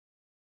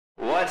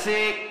What's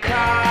it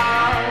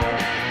called?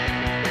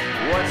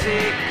 What's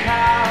it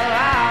called?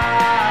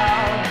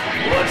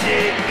 What's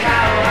it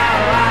called?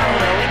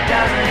 No, he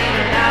doesn't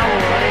even know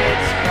what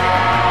it's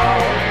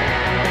called.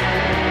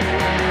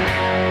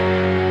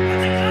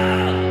 What's it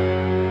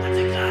called? What's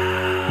it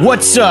called?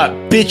 What's up,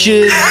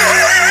 bitches?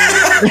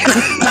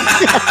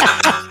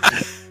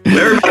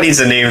 Everybody needs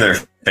to name their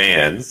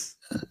fans.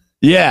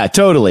 Yeah,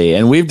 totally.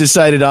 And we've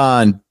decided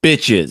on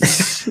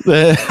bitches.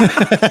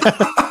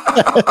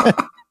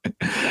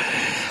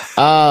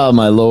 Oh,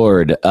 my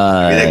Lord.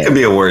 I mean, that could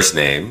be a worse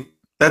name.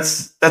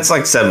 That's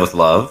like said with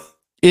love.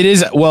 It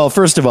is. Well,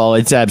 first of all,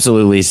 it's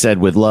absolutely said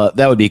with love.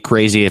 That would be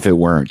crazy if it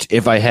weren't.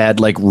 If I had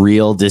like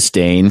real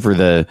disdain for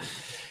the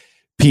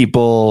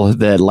people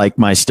that like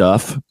my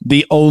stuff,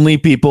 the only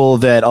people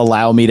that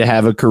allow me to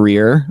have a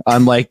career,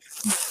 I'm like,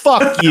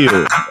 fuck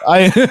you.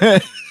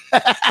 It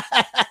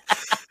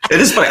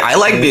is funny. I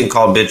like being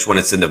called bitch when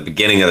it's in the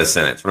beginning of the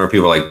sentence. Whenever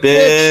people are like,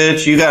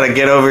 bitch, you got to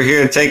get over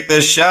here and take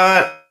this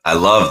shot. I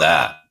love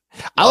that.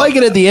 I like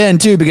it at the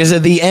end too, because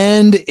at the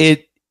end,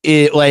 it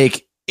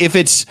like if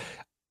it's,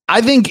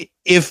 I think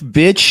if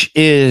bitch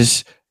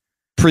is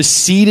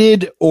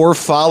preceded or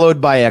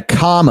followed by a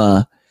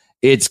comma,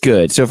 it's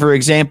good. So for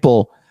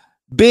example,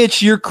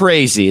 bitch, you're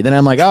crazy. Then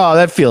I'm like, oh,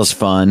 that feels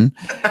fun.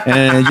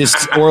 And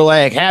just, or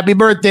like, happy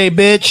birthday,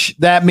 bitch.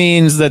 That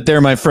means that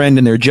they're my friend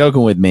and they're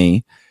joking with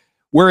me.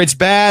 Where it's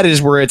bad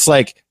is where it's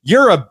like,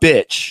 you're a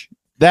bitch.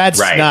 That's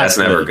right. That's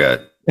never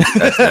good.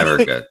 That's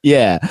never good.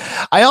 Yeah.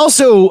 I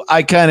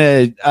kind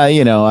of,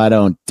 I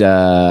don't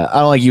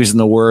like using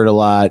the word a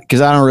lot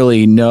because I don't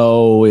really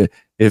know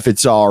if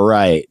it's all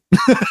right.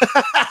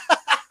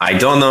 I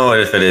don't know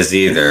if it is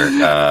either.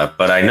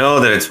 But I know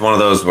that it's one of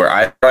those where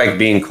I like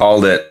being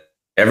called it.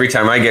 Every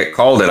time I get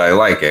called it, I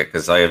like it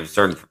because I have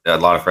a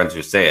lot of friends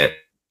who say it.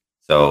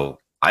 So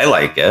I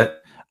like it.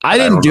 I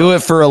didn't do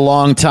it for a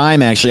long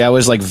time. Actually, I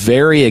was like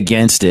very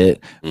against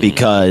it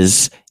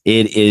because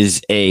it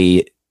is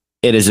a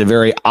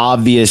very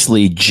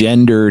obviously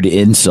gendered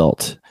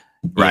insult.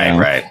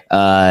 Right.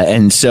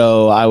 And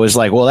so I was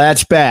like, well,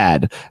 that's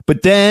bad.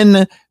 But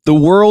then the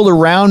world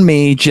around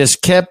me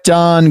just kept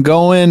on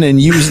going and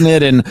using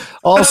it, and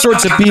all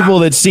sorts of people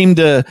that seem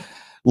to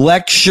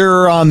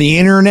lecture on the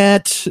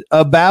internet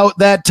about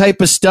that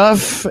type of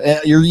stuff,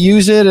 you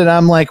use it. And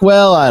I'm like,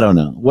 well, I don't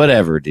know.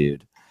 Whatever,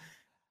 dude.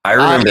 I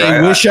remember.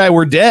 I wish I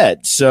were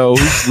dead. So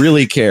who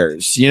really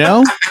cares?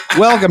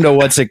 Welcome to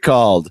What's It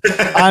Called?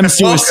 I'm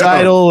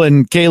suicidal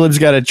and Caleb's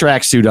got a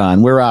tracksuit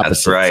on. We're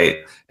opposites. That's right.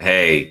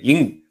 Hey,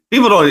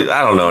 people don't. I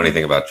don't know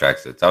anything about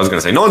tracksuits. I was going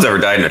to say no one's ever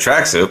died in a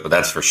tracksuit, but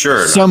that's for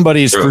sure.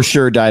 Somebody's for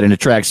sure died in a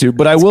tracksuit.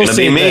 But I will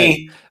say that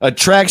a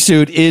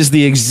tracksuit is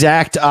the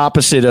exact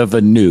opposite of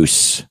a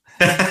noose.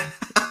 I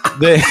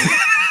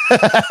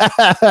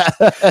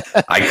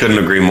couldn't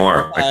agree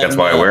more. That's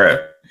why I wear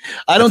it.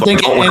 I don't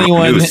think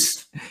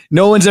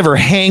no one's ever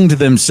hanged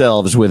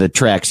themselves with a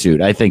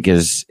tracksuit, I think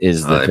is the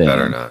thing. They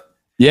better not.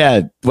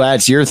 Yeah, well,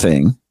 that's your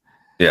thing.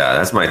 Yeah,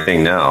 that's my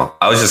thing now.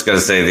 I was just going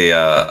to say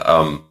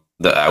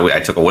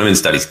I took a women's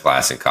studies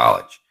class in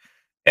college,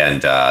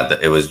 and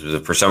it was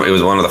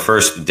one of the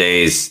first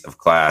days of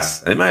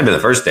class. It might have been the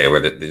first day where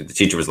the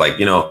teacher was like,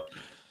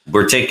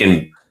 we're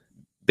taking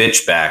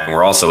bitch back and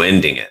we're also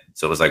ending it.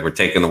 So it was like, we're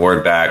taking the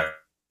word back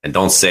and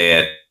don't say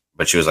it.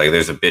 But she was like,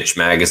 there's a bitch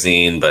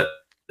magazine, but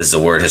this is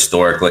a word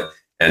historically.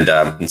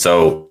 And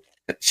so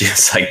she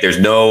was like, there's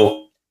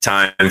no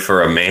time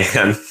for a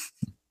man.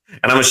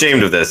 And I'm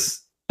ashamed of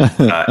this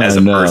as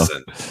a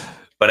person.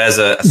 But as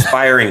an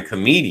aspiring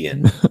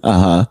comedian,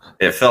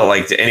 it felt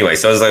like, anyway,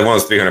 so it was like one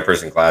of those 300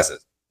 person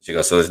classes. She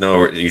goes, so no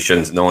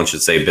one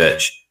should say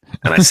bitch.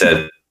 And I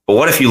said, but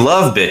what if you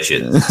love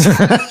bitches?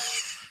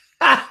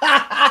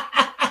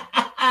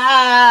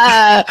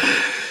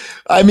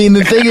 I mean,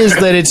 the thing is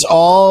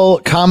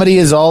that comedy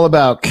is all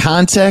about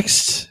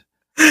context.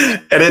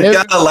 And it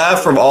got a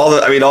laugh from all the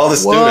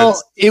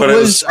students. It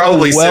was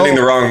probably sending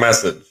the wrong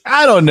message.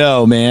 I don't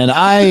know, man.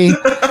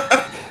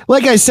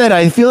 Like I said,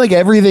 I feel like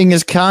everything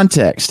is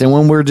context. And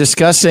when we're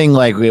discussing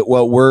like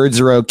what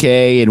words are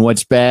okay and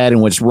what's bad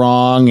and what's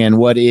wrong and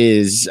what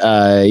is,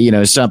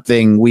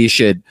 something we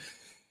should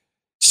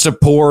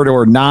support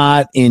or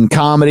not in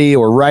comedy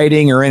or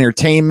writing or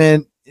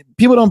entertainment,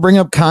 people don't bring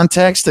up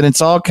context, and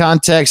it's all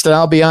context. And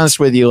I'll be honest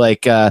with you,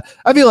 like I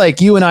feel like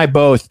you and I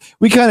both,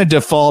 we kind of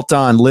default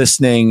on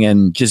listening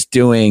and just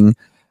doing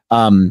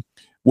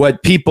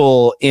what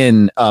people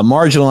in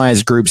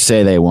marginalized groups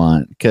say they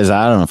want, because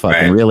I don't know if I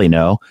can really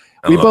know.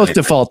 We both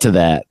default to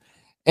that.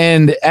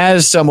 And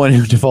as someone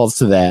who defaults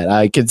to that,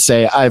 I could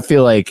say I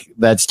feel like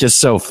that's just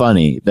so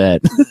funny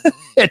that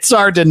it's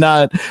hard to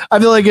not. I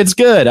feel like it's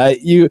good.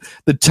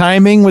 The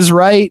timing was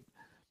right.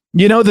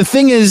 The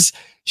thing is,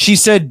 she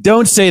said,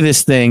 don't say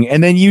this thing.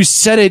 And then you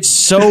said it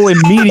so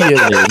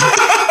immediately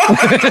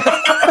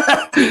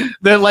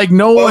that like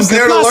no one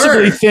could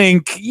possibly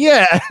think.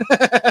 Yeah.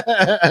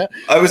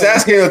 I was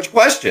asking a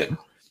question.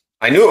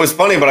 I knew it was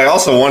funny, but I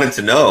also wanted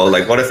to know,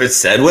 like, what if it's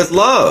said with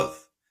love?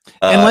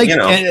 And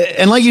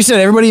like you said,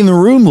 everybody in the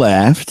room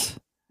laughed.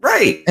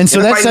 Right. And so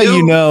if that's I how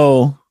you knew-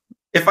 know.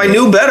 If I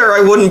knew better, I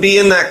wouldn't be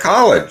in that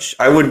college.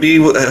 I would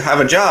have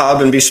a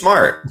job and be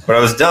smart. But I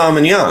was dumb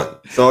and young,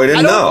 so I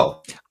didn't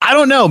know. I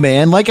don't know,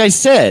 man. Like I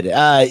said,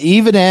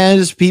 even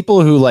as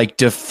people who like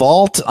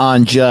default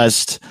on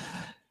just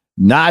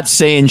not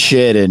saying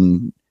shit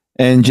and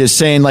just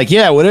saying like,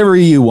 yeah, whatever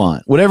you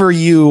want, whatever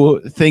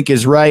you think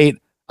is right,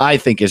 I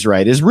think is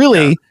right, is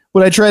really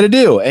what I try to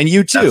do. And you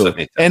That's too. what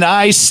me too. And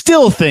I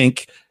still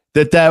think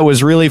that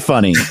was really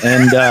funny.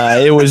 And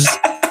it was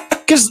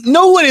because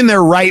no one in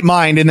their right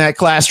mind in that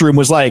classroom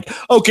was like,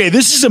 okay,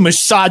 this is a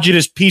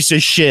misogynist piece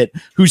of shit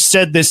who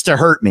said this to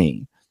hurt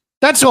me.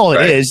 That's all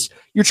it is.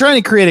 You're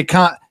trying to create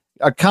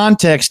a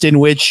context in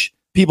which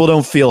people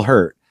don't feel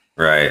hurt.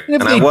 Right. And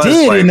if And they I was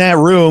did like, in that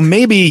room,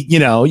 maybe,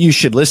 you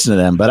should listen to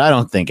them, but I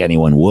don't think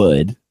anyone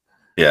would.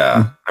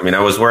 yeah. I mean,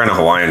 I was wearing a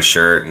Hawaiian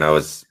shirt and I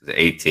was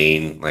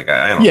 18. Like,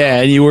 I don't know. Yeah,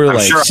 and you were I'm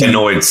like, sure I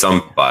annoyed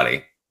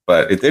somebody,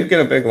 but it did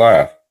get a big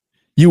laugh.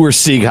 you were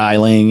Sieg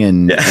Heiling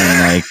and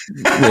like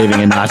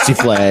waving a Nazi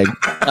flag.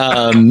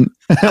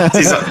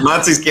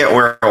 Nazis can't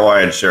wear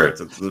Hawaiian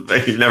shirts.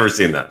 You've never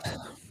seen that.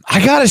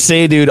 I gotta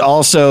say, dude,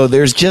 also,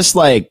 there's just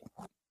like,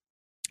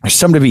 there's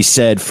something to be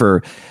said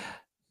for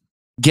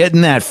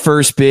getting that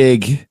first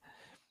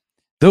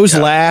those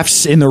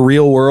laughs in the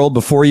real world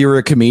before you were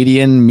a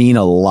comedian mean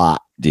a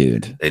lot,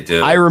 dude. They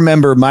do. I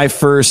remember my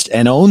first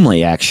and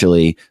only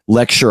actually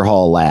lecture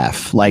hall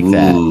laugh like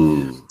that.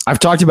 Ooh. I've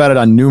talked about it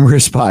on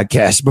numerous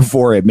podcasts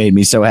before. It made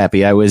me so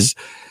happy. I had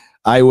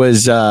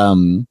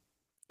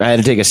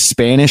to take a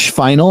Spanish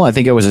final. I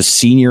think I was a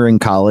senior in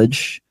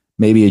college,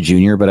 maybe a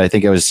junior, but I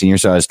think I was a senior.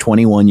 So I was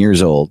 21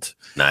 years old.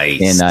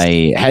 Nice. And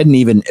I hadn't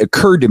even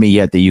occurred to me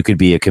yet that you could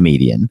be a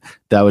comedian.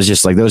 That was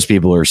just like, those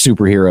people are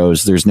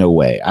superheroes. There's no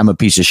way. I'm a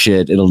piece of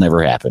shit. It'll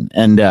never happen.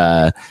 And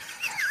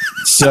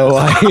so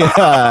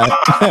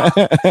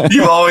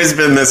You've always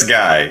been this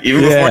guy,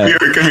 even before you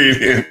were a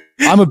comedian.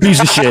 I'm a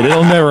piece of shit.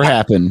 It'll never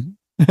happen.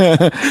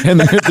 And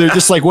they're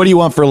just like, what do you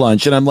want for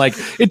lunch? And I'm like,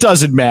 it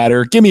doesn't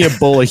matter. Give me a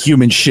bowl of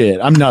human shit.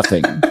 I'm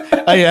nothing. But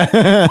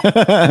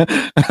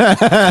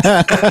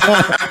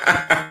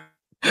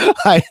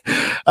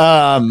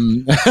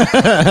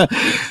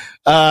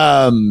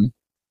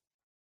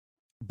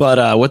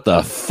what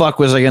the fuck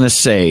was I gonna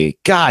say?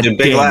 God, Your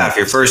big damn laugh. it.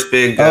 Your first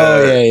big.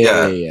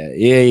 Yeah.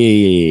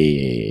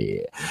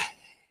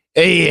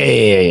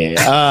 And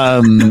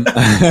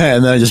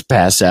then I just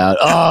pass out.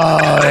 Oh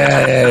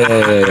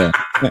yeah.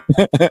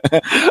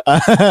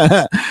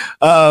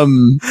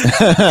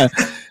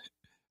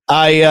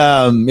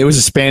 It was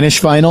a Spanish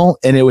final,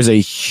 and it was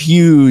a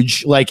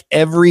huge, like,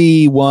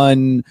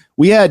 everyone.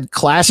 We had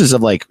classes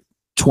of like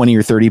 20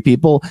 or 30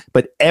 people,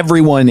 but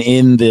everyone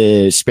in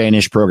the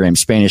Spanish program,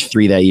 Spanish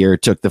 3 that year,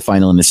 took the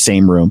final in the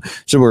same room.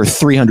 So we were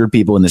 300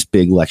 people in this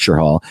big lecture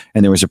hall,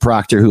 and there was a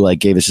proctor who like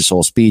gave us this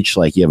whole speech.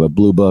 Like, you have a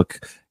blue book,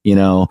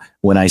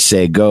 when I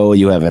say go,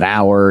 you have an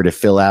hour to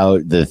fill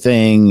out the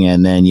thing,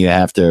 and then you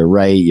have to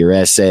write your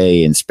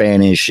essay in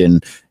Spanish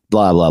and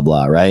blah, blah,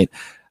 blah. Right.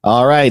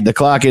 All right. The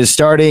clock is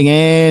starting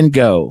and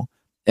go.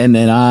 And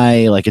then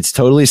it's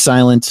totally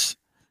silent.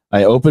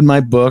 I open my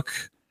book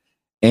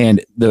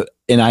and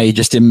I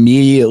just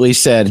immediately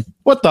said,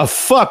 what the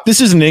fuck? This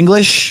isn't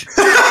English.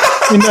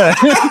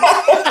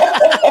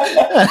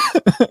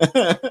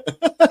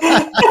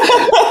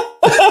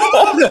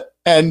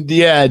 And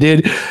yeah,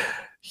 dude,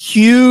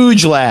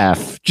 huge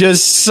laugh.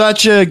 Just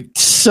such a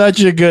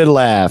good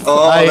laugh.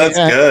 Oh, that's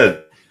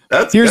good.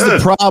 Here's the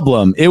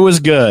problem. It was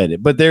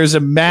good, but there was a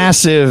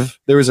massive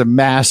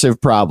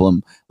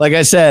problem. Like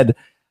I said,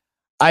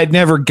 I'd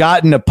never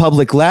gotten a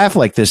public laugh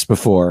like this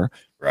before.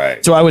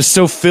 Right. So I was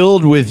so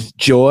filled with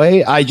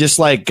joy. I just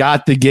like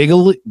got the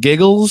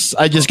giggles.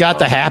 I just got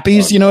the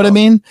happies. You know what I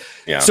mean?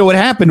 Yeah. So what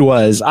happened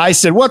was I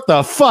said, what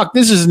the fuck?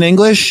 This isn't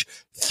English.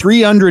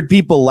 300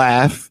 people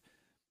laugh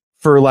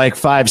for like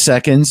 5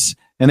 seconds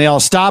and they all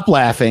stop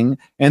laughing.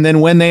 And then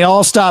when they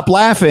all stop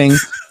laughing,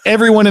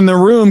 everyone in the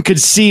room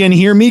could see and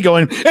hear me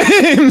going,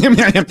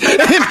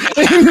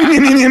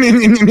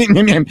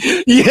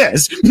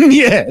 yes.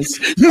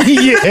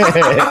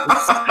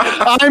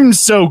 I'm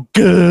so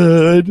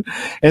good.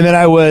 And then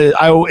I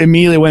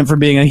immediately went from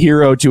being a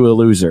hero to a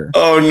loser.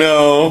 Oh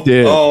no.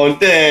 Dude. Oh,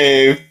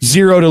 Dave.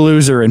 0 to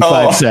loser in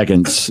 5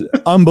 seconds.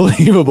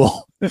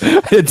 Unbelievable.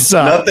 It's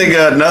nothing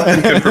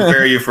could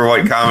prepare you for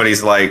what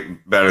comedy's like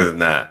better than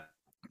that.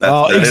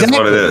 That exactly. is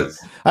what it is.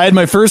 I had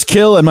my first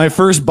kill and my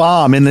first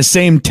bomb in the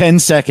same 10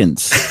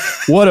 seconds.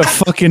 What a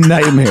fucking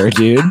nightmare,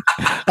 dude.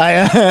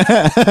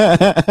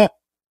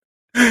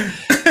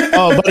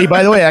 Oh, buddy,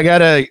 by the way, I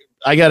got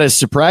a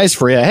surprise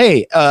for you.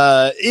 Hey,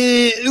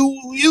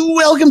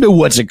 welcome to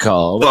What's It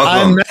Called?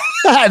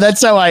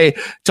 That's how I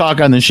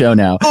talk on the show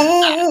now.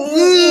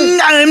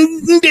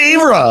 I'm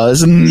Dave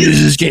Ross, and this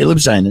is Caleb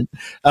Simon.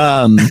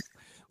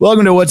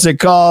 Welcome to What's It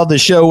Called? The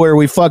show where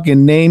we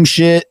fucking name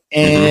shit,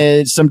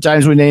 and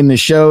sometimes we name the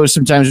show,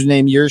 sometimes we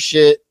name your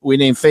shit, we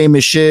name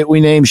famous shit, we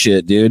name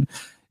shit, dude.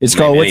 It's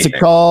called What's It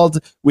Called?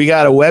 We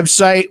got a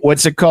website,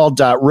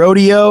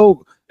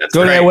 what'sitcalled.rodeo. That's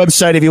Go to that right.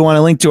 website if you want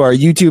to link to our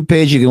YouTube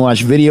page. You can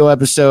watch video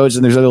episodes,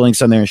 and there's other links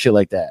on there and shit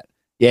like that.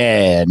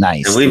 Yeah,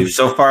 nice.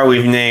 And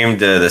we've named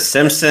The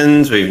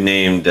Simpsons. We've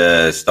named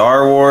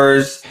Star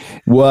Wars.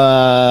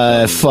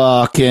 What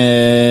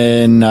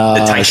fucking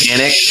The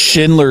Titanic.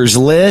 Schindler's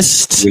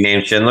List. We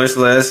named Schindler's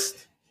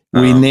List.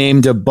 We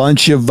named a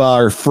bunch of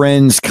our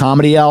friends'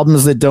 comedy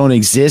albums that don't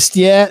exist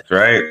yet.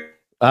 Right.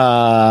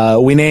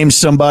 We named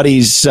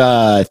somebody's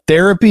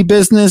therapy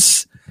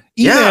business.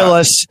 Email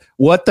us,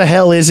 what the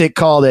hell is it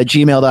called at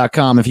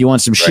gmail.com if you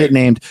want some shit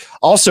named.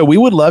 Also, we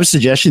would love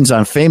suggestions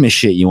on famous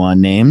shit you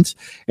want named.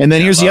 And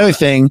then here's the other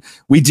thing.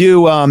 We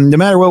do, no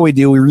matter what we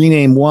do, we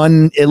rename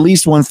at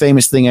least one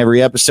famous thing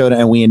every episode.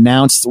 And we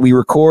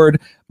record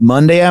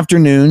Monday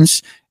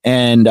afternoons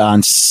and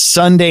on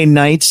Sunday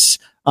nights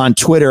on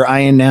Twitter. I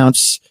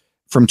announce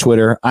from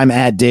Twitter. I'm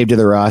at Dave to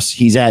the Ross.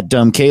 He's at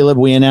Dumb Caleb.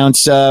 We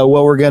announce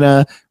what we're going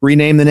to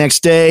rename the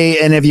next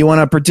day. And if you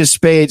want to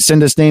participate,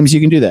 send us names.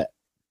 You can do that.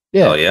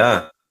 Yeah. Oh,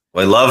 yeah.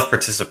 We love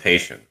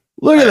participation.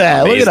 Look at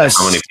that. Look at us.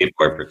 How many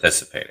people are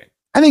participating?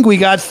 I think we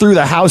got through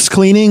the house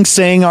cleaning,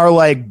 saying our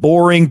like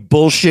boring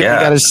bullshit we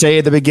got to say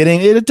at the beginning.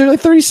 It took like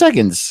 30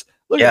 seconds.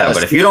 Look at us,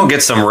 but if you don't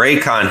get some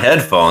Raycon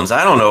headphones,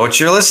 I don't know what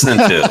you're listening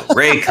to.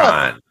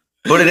 Raycon.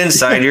 Put it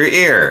inside your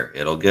ear.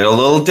 It'll get a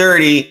little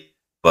dirty,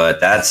 but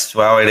that's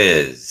how it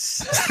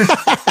is.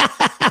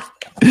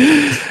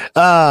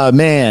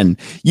 Man.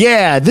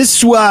 Yeah,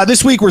 this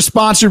week we're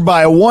sponsored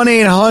by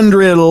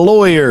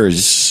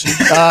 1-800-Lawyers.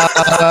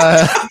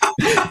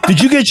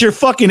 Did you get your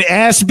fucking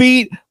ass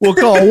beat? We'll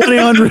call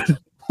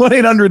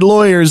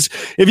 1-800-Lawyers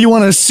if you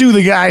want to sue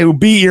the guy who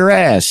beat your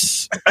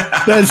ass.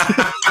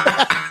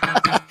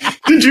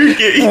 Did you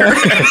get your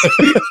ass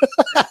beat?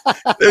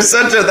 That's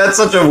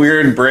such a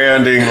weird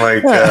branding,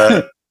 like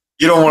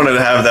you don't want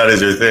to have that as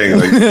your thing.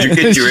 Like, did you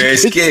get your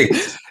ass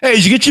kicked? Hey,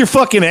 did you get your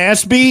fucking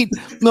ass beat?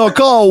 No,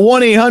 call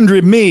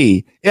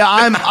 1-800-ME. Yeah,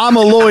 I'm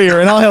a lawyer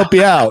and I'll help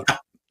you out.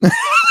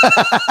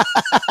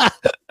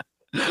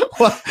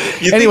 Well,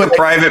 think a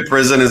private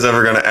prison is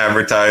ever going to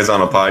advertise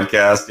on a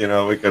podcast? You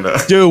know, we could.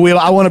 Dude,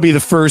 I want to be the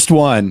first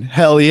one.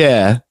 Hell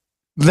yeah.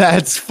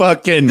 That's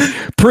fucking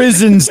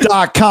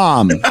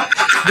prisons.com.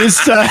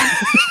 This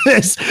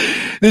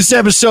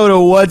episode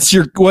of What's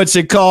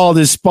It Called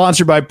is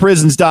sponsored by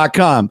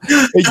prisons.com.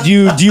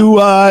 Do you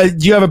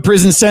have a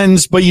prison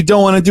sentence, but you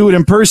don't want to do it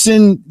in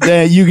person?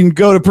 Then you can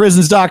go to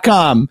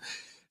prisons.com.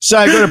 So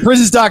I go to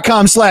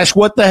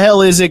prisons.com/what the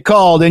hell is it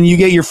called, and you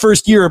get your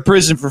first year of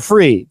prison for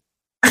free.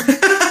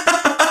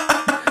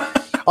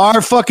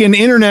 Our fucking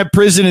internet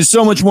prison is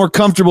so much more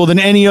comfortable than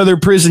any other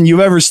prison you've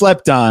ever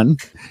slept on.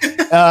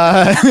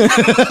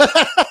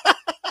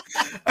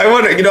 I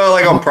wonder,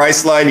 like on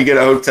Priceline, you get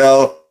a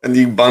hotel and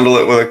you bundle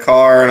it with a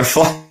car and a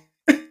flight.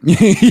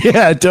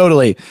 Yeah,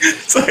 totally.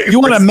 Like, you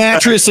want a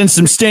mattress and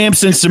some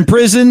stamps and some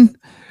prison?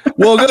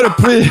 Well, go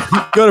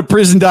to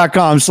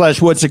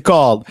prison.com/what's it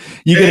called.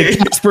 You get a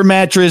Casper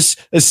mattress,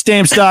 a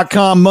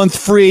stamps.com month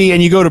free,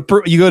 and you go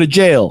to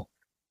jail.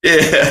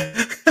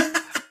 Yeah.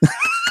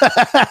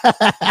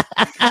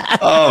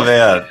 Oh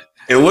man,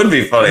 it would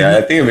be funny. I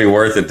think it'd be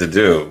worth it to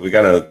do. I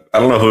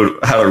don't know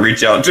how to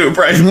reach out to a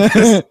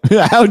private.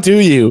 How do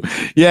you?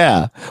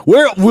 Yeah.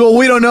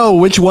 We don't know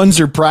which ones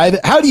are private.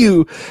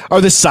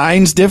 Are the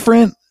signs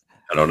different?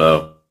 I don't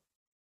know.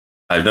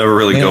 I never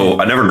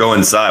go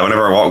inside.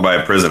 Whenever I walk by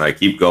a prison, I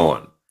keep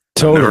going.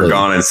 Totally. I've never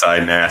gone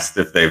inside and asked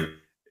if they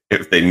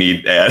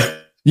need ad.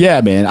 Yeah,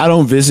 man. I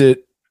don't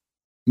visit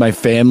my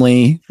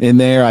family in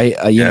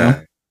there. You know.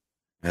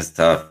 That's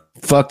tough.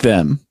 Fuck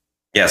them.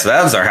 Yeah, so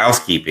that was our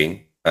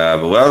housekeeping.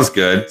 But that was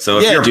good. So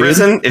if you're a dude.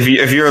 prison, if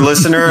you're a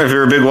listener, if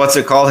you're a big What's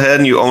It Called head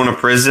and you own a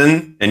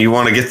prison and you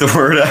want to get the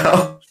word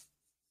out,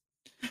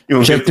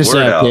 check this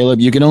out, Caleb.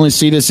 You can only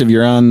see this if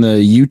you're on the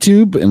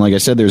YouTube. And like I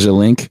said, there's a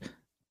link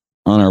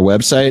on our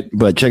website.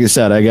 But check this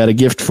out. I got a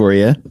gift for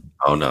you.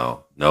 Oh,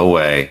 no. No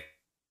way.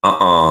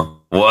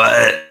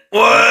 What?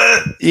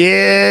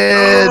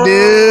 Yeah,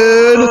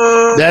 dude.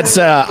 That's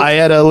I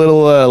had a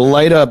little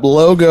light up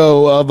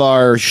logo of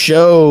our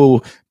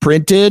show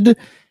printed,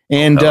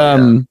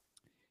 and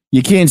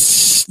you can't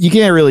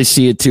really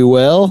see it too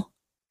well.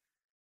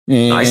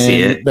 And I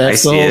see it.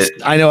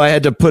 I know I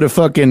had to put a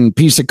fucking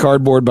piece of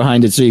cardboard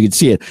behind it so you could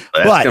see it.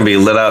 But that's gonna be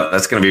lit up.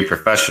 That's gonna be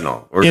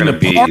professional. We're in gonna the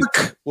be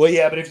park. Well,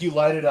 yeah, but if you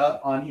light it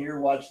up on here,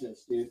 watch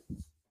this, dude.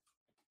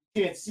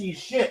 You can't see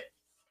shit.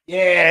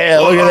 Yeah,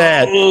 look at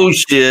that. Oh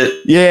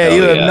shit. Yeah,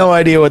 you have no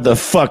idea what the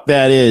fuck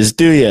that is,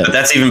 do you? But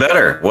that's even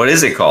better. What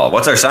is it called?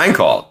 What's our sign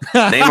called?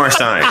 Name our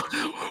sign.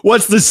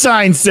 What's the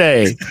sign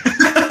say?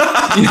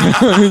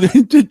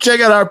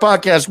 Check out our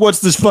podcast. What's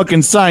this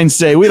fucking sign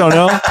say? We don't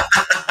know.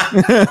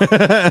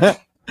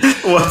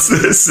 What's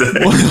this say?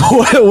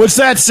 What's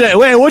that say?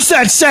 Wait, what's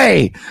that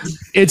say?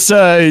 It's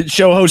a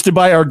show hosted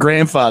by our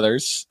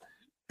grandfathers.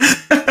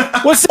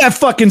 What's that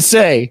fucking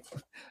say?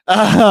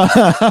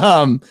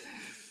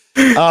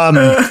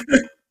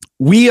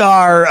 We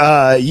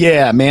are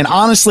yeah, man,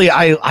 honestly,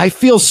 I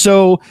feel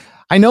so,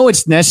 I know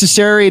it's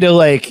necessary to,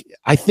 like,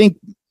 I think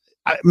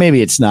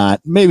maybe it's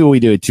not. Maybe we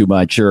do it too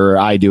much, or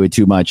I do it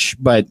too much.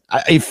 But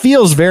it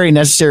feels very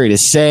necessary to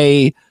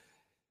say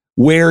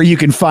where you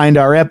can find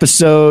our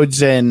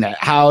episodes and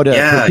how to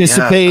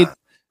participate.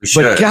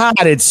 But God,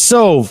 it's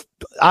so.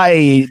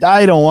 I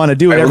don't want to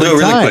do it every time. We'll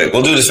do it really quick.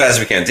 We'll do it as fast as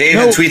we can.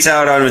 David tweets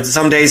out on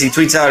some days. He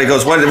tweets out. He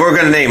goes, "What we're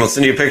going to name? We'll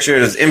send you a picture.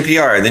 It's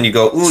NPR." And then you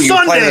go, "Ooh, you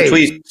reply to the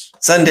tweet."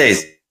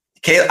 Sundays.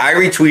 I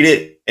retweet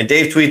it, and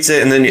Dave tweets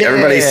it, and then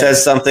everybody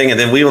says something, and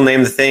then we will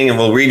name the thing, and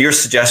we'll read your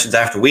suggestions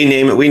after we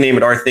name it. We name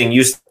it our thing.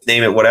 You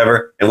name it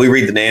whatever, and we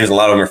read the names. A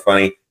lot of them are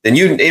funny. Then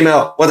you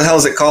email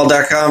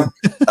whatthehellisitkalled.com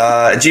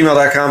at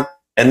gmail.com,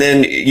 and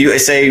then you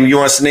say you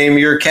want us to name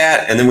your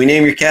cat, and then we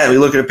name your cat, and we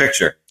look at a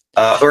picture.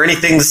 Or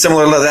anything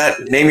similar to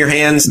that. Name your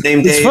hands,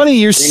 name Dave. It's funny,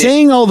 you're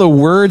saying all the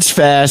words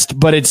fast,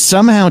 but it's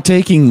somehow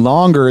taking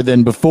longer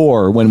than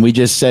before when we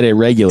just said it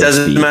regular.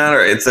 Doesn't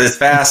matter. It's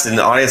fast, and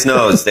the audience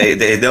knows.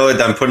 They know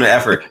it. I'm putting an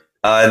effort.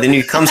 Then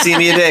you come see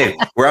me today.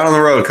 We're out on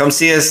the road. Come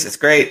see us. It's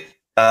great.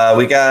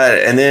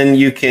 And then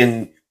you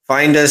can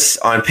find us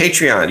on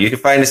Patreon. You can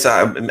find us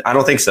on, I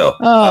don't think so.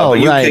 Oh,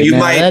 right. You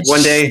might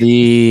one day.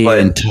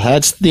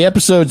 That's the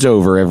episode's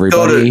over,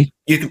 everybody.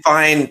 You can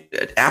find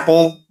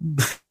Apple.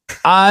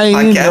 I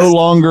podcast. No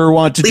longer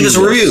want to leave us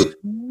a review.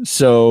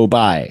 So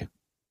bye.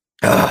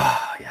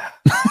 Oh, yeah.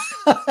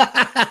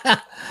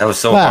 That was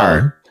so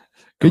hard.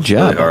 Good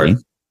job. Really hard.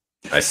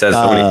 I said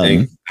so many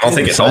things. I don't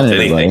think it helped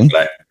anything,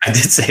 but I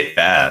did say it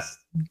fast.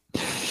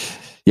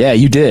 Yeah,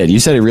 you did. You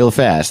said it real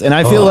fast. And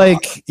I feel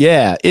like,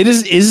 it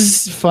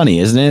is funny,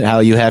 isn't it? How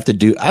you have to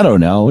do, I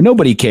don't know.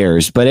 Nobody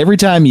cares. But every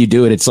time you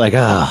do it, it's like,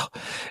 am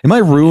I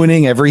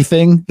ruining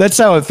everything? That's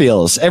how it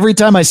feels. Every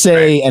time I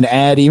say an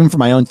ad, even for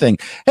my own thing,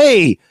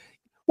 hey,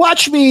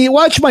 watch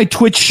my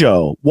Twitch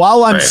show.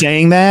 While I'm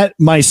saying that,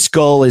 my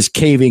skull is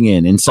caving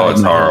in inside. Oh,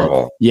 it's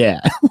horrible.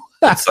 Yeah.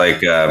 It's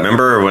like,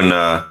 remember when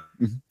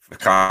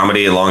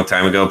comedy a long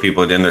time ago,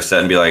 people would end their set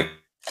and be like,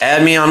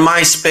 add me on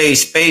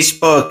MySpace,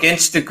 Facebook,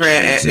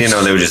 Instagram.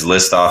 They would just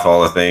list off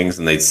all the things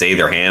and they'd say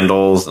their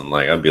handles. And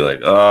I'd be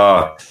like,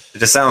 oh, it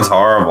just sounds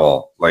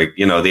horrible.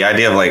 The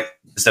idea of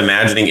just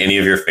imagining any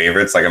of your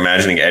favorites, like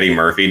imagining Eddie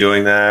Murphy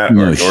doing that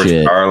or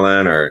George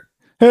Carlin or.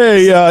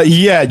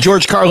 Hey,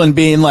 George Carlin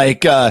being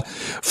like,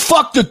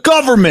 fuck the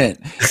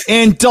government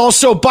and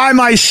also buy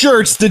my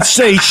shirts that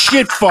say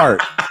shit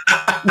fart.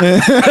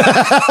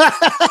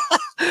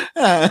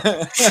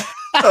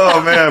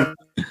 Oh, man.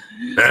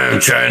 I'm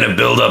trying to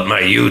build up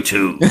my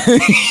YouTube.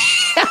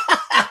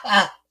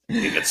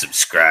 You can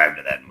subscribe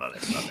to that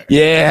motherfucker.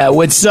 Yeah,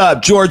 what's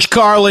up?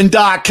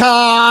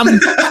 GeorgeCarlin.com.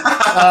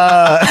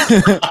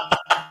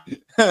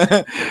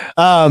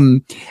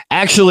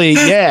 Actually,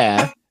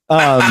 yeah.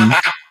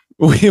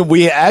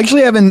 We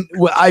actually haven't.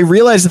 I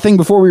realized the thing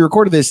before we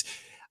recorded this.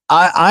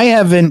 I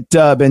haven't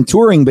been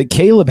touring, but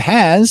Caleb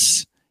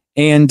has.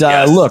 And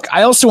look,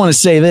 I also want to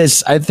say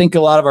this. I think a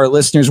lot of our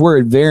listeners,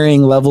 we're at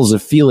varying levels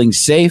of feeling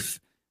safe.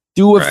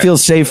 Do what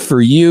feels safe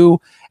for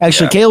you.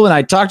 Actually, Caleb and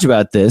I talked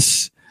about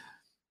this,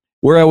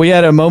 where we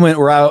had a moment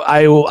where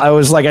I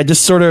was like, I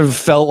just sort of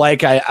felt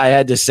like I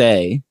had to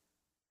say,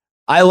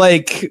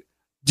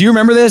 do you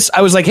remember this?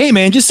 I was like, hey,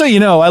 man, just so you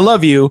know, I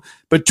love you.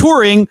 But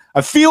touring,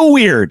 I feel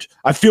weird.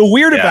 I feel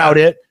weird about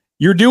it.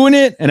 You're doing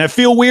it, and I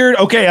feel weird.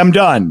 Okay, I'm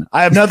done.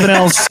 I have nothing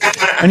else.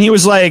 And he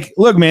was like,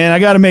 look, man, I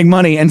got to make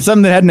money. And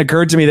something that hadn't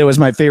occurred to me that was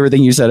my favorite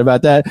thing you said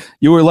about that.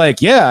 You were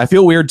like, yeah, I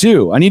feel weird,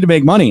 too. I need to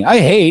make money. I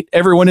hate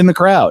everyone in the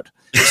crowd.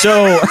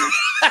 So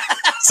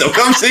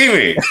come see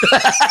me.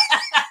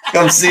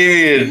 Come see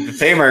me and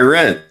pay my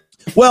rent.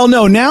 Well,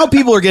 no, now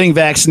people are getting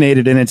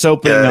vaccinated and it's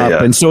opening up.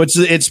 Yeah. And so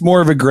it's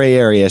more of a gray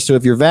area. So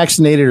if you're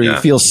vaccinated or you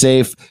feel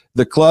safe,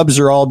 the clubs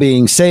are all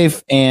being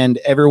safe and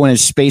everyone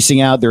is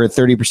spacing out. They're at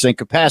 30%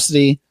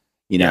 capacity,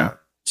 Yeah.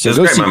 So it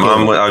was great.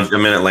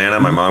 I'm in Atlanta.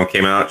 My mom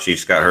came out. She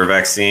just got her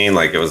vaccine.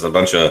 It was a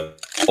bunch of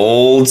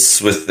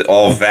olds with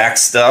all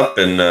vaxxed up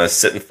and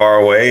sitting far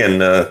away.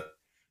 And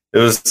it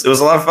was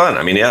a lot of fun.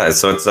 I mean,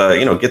 so it's,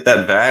 get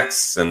that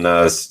vax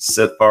and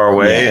sit far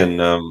away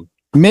and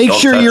make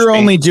sure you're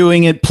only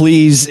doing it,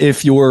 please,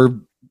 if you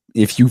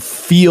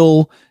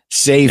feel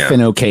safe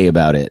and okay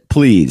about it.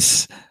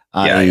 Please.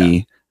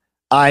 I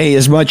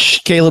as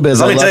much Caleb as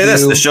let me tell you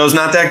this, the show's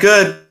not that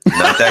good.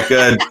 Not that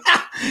good.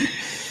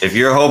 If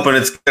you're hoping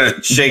it's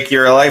gonna shake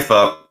your life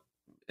up,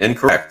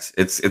 incorrect.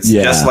 It's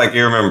just like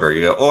you remember.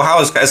 You go, oh, how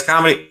is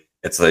comedy?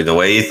 It's like the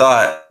way you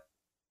thought.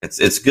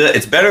 It's good.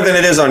 It's better than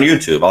it is on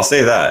YouTube. I'll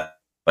say that.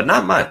 But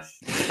not much.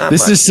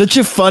 This is such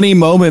a funny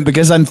moment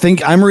because I'm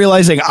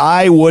realizing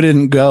I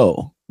wouldn't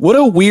go. What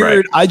a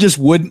weird, I just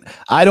wouldn't,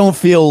 I don't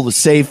feel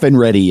safe and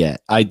ready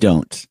yet. I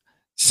don't.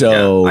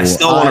 So I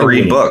still want to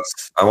read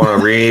books. I want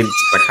to read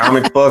my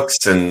comic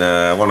books and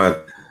I want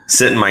to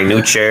sit in my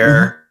new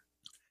chair.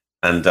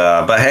 And,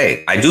 but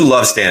hey, I do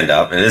love stand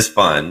up and it is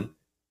fun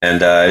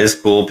and it is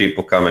cool.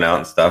 People coming out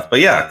and stuff,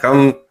 but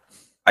come.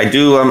 I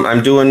do.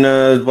 I'm doing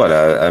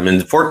I'm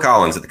in Fort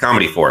Collins at the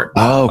Comedy Fort.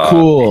 Oh,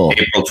 cool!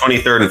 April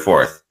 23rd and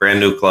 4th,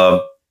 brand new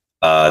club.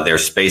 They're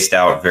spaced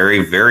out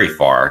very, very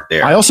far.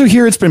 There. I also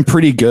hear it's been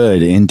pretty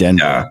good in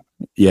Denver.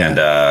 Yeah.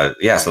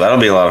 And so that'll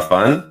be a lot of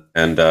fun.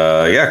 And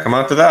come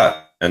out to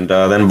that. And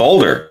then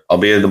Boulder. I'll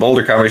be at the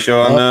Boulder Comedy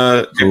Show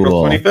on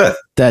April 25th.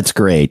 That's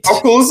great.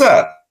 How cool is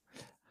that?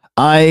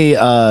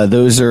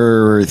 Those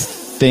are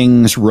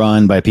things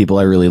run by people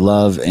I really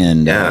love,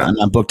 and I'm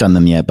not booked on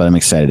them yet, but I'm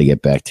excited to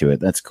get back to it.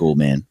 That's cool,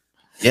 man.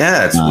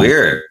 Yeah, it's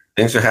weird.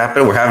 Things are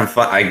happening. We're having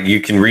fun. We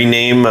can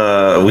rename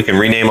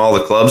all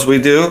the clubs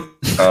we do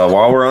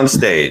while we're on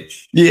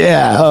stage.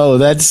 Yeah. Oh,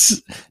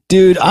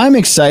 dude, I'm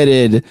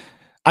excited.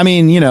 I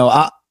mean,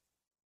 I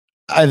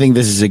think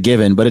this is a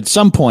given, but at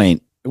some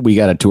point we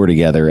got to tour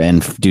together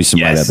and do some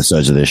live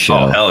episodes of this show.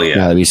 Oh, hell yeah.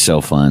 That'd be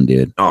so fun,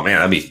 dude. Oh man,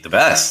 that'd be the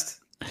best.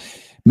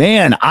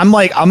 Man, I'm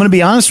going to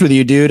be honest with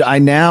you, dude.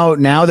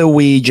 Now that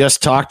we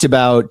just talked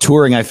about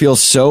touring, I feel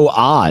so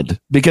odd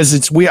because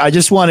it's weird. I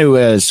just want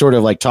to sort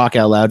of like talk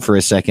out loud for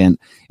a second.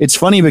 It's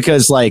funny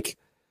because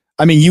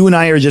you and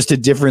I are just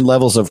at different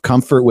levels of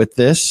comfort with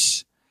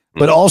this,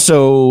 but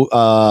also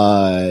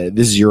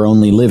this is your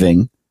only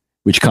living,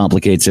 which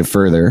complicates it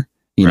further,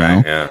 you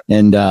know? Yeah.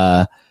 And,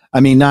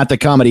 not the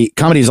comedy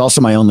is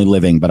also my only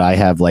living, but I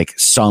have like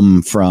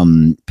some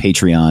from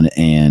Patreon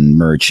and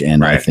merch.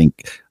 And I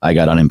think I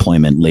got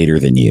unemployment later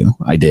than you.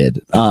 I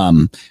did.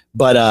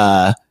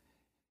 But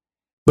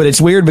it's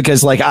weird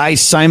because like I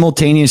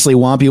simultaneously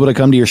want people to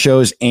come to your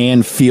shows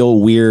and feel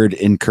weird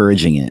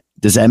encouraging it.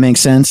 Does that make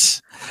sense?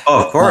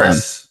 Oh, of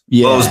course.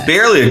 Yeah. Well, it was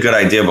barely a good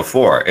idea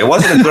before. It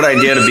wasn't a good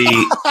idea to be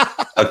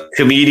a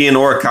comedian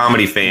or a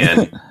comedy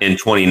fan in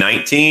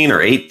 2019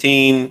 or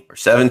 18 or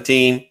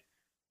 17.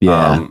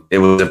 Yeah. It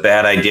was a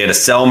bad idea to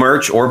sell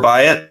merch or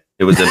buy it.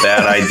 It was a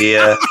bad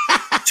idea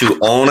to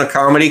own a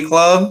comedy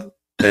club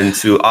and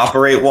to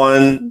operate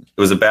one.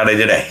 It was a bad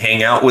idea to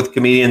hang out with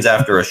comedians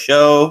after a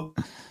show.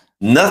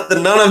 None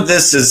of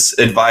this is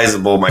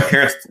advisable. My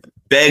parents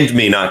begged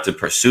me not to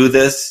pursue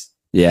this.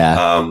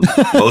 Yeah.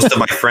 Most of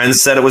my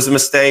friends said it was a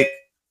mistake.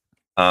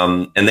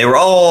 And they were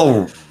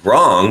all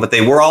wrong, but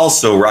they were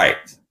also right.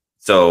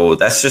 So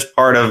that's just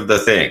part of the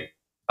thing.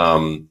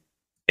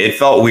 It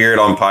felt weird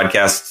on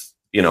podcasts,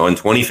 in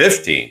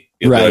 2015.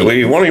 Right. Like,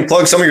 why don't you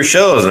plug some of your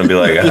shows? And I'd be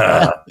like,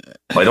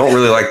 I don't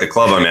really like the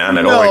club I'm at, and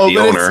I don't like the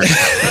owner.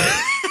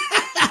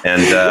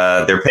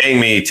 And they're paying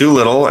me too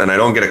little, and I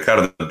don't get a cut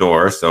of the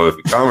door. So if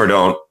you come or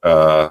don't,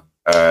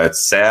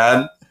 it's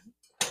sad.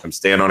 I'm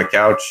staying on a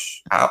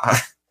couch.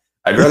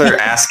 I'd rather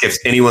ask if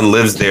anyone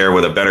lives there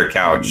with a better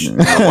couch than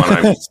the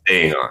one I'm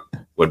staying on.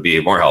 Would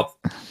be more helpful.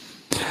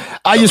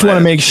 I just want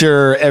to make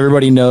sure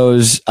everybody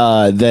knows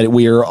that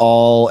we are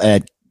all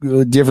at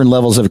different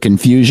levels of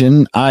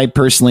confusion. I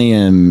personally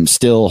am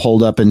still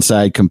holed up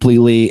inside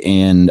completely,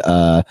 and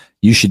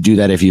you should do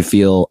that if you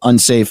feel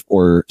unsafe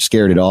or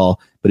scared at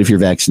all. But if you're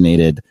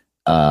vaccinated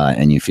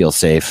and you feel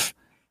safe,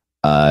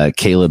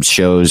 Caleb's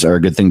shows are a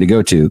good thing to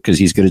go to because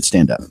he's good at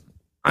stand-up.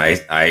 I'm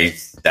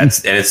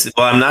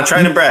not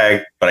trying to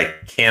brag, but I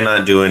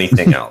cannot do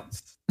anything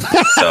else.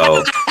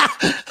 So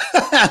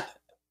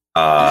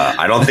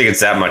I don't think it's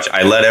that much.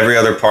 I let every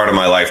other part of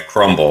my life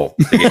crumble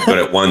to get good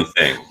at one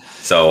thing.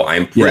 So I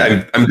am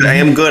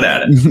good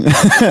at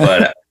it,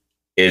 but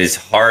it is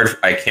hard.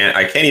 I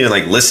can't even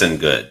like listen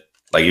good.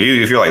 Like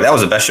if you're like, that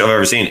was the best show I've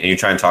ever seen, and you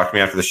try and talk to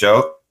me after the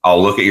show,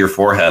 I'll look at your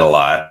forehead a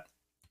lot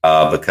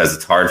because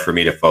it's hard for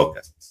me to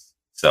focus.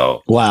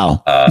 So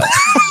wow.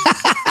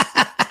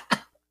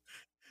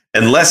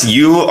 Unless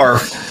you are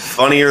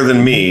funnier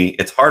than me,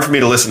 it's hard for me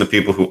to listen to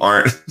people who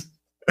aren't.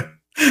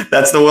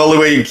 That's the only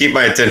way you can keep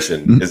my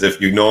attention is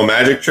if you know a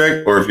magic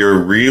trick, or if you're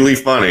really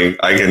funny,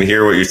 I can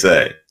hear what you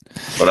say.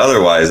 But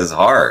otherwise, it's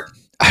hard.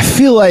 I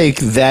feel like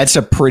that's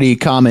a pretty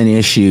common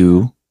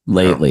issue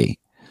lately.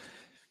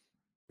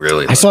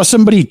 Really? I saw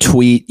somebody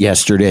tweet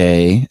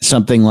yesterday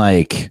something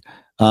like,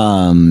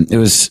 what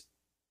was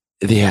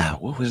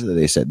it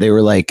they said? They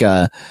were like,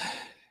 I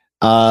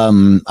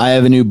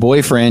have a new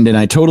boyfriend, and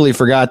I totally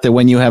forgot that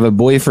when you have a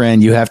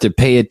boyfriend, you have to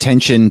pay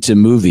attention to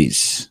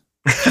movies.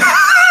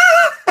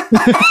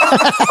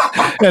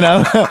 And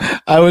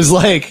I was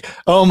like,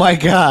 oh my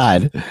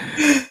God.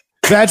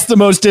 That's the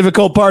most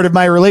difficult part of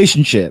my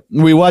relationship.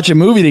 We watch a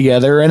movie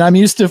together, and I'm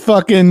used to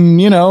fucking,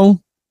 I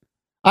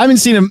haven't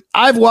seen him.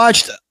 I've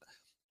watched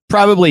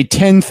probably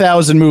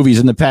 10,000 movies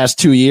in the past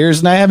 2 years,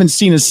 and I haven't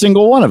seen a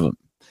single one of them.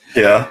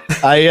 Yeah.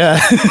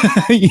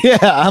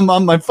 I'm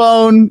on my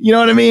phone. You know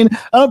what I mean?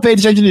 I don't pay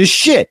attention to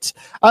shit.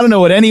 I don't know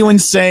what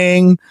anyone's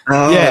saying.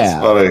 Oh,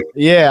 that's funny.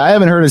 Yeah. I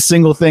haven't heard a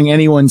single thing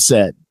anyone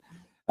said.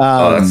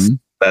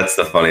 That's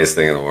the funniest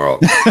thing in the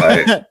world.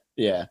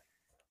 Yeah.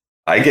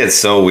 I get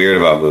so weird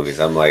about movies.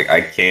 I'm like,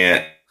 I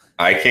can't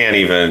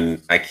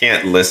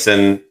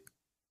listen.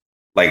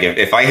 Like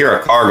if I hear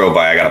a car go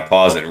by, I got to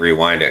pause it and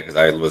rewind it. Cause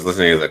I was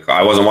listening to the car.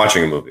 I wasn't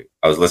watching a movie.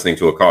 I was listening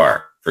to a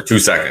car for 2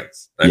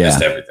 seconds. I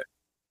missed everything.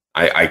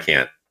 I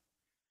can't.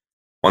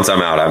 Once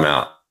I'm out, I'm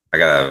out. I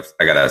got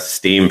a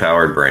steam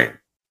powered brain.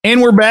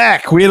 And we're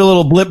back. We had a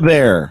little blip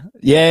there.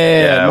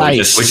 Yeah.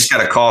 Nice. We just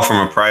got a call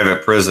from a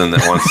private prison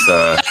that wants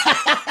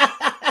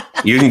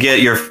You can get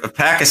a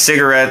pack of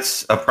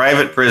cigarettes, a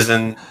private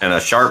prison, and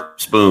a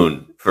sharp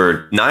spoon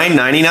for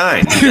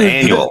 $9.99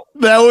 annual.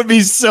 That would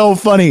be so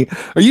funny.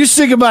 Are you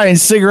sick of buying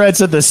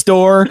cigarettes at the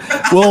store?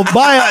 Well,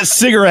 buy us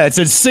cigarettes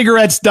at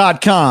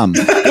cigarettes.com.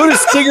 Go to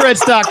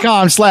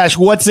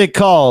cigarettes.com/what's it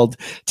called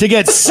to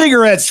get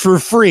cigarettes for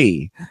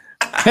free.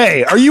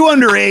 Hey, are you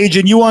underage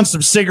and you want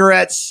some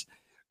cigarettes?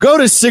 Go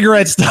to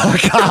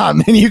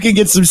cigarettes.com and you can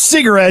get some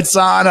cigarettes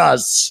on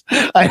us.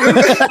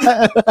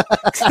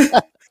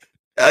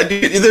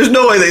 There's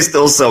no way they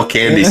still sell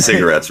candy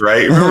cigarettes,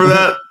 right? Remember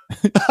that?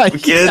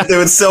 Kids, they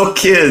would sell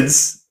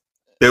kids.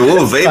 They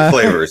will vape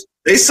flavors.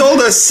 They sold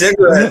us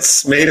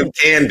cigarettes made of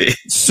candy.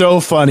 So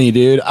funny,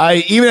 dude.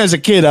 Even as a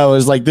kid, I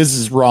was like, this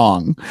is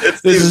wrong.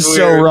 This is weird.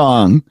 So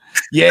wrong.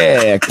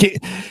 Yeah.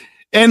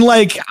 And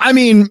like, I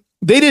mean,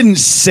 they didn't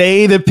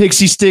say that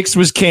Pixie Sticks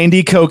was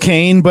candy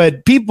cocaine,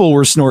 but people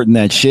were snorting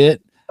that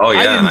shit. Oh,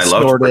 yeah. And I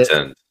love to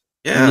pretend.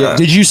 Yeah.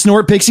 Did you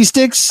snort Pixie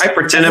Sticks? I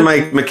pretended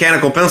my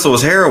mechanical pencil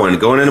was heroin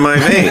going into my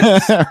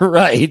veins.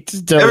 Right.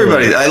 Totally.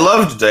 Everybody, I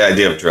loved the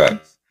idea of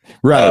drugs.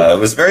 Right. It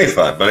was very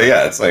fun. But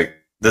yeah, it's like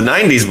the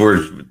 90s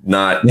were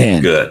not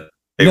good.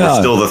 They were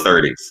still the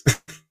 30s.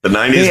 The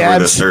 90s were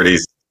the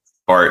 30s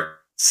part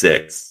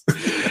 6.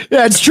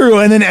 Yeah, it's true.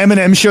 And then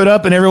Eminem showed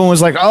up and everyone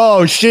was like,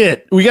 oh,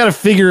 shit, we got to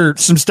figure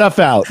some stuff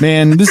out,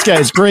 man. This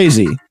guy's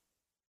crazy.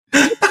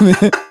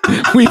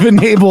 We've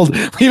enabled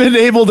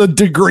a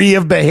degree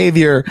of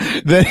behavior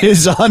that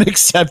is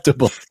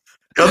unacceptable.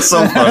 What's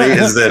so funny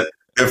is that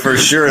for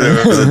sure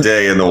there was a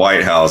day in the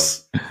White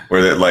House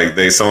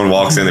where someone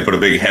walks in, they put a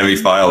big heavy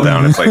file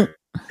down. It's like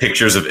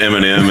pictures of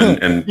Eminem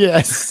and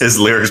yes, his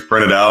lyrics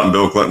printed out, and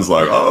Bill Clinton's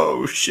like,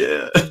 "Oh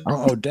shit!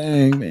 Oh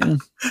dang, man!"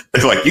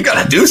 They're like, "You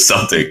got to do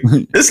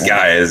something. This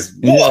guy is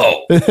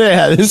whoa.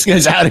 Yeah, this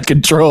guy's out of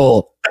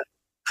control."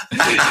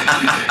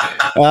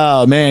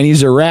 Oh man,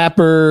 he's a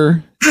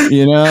rapper.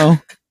 You know,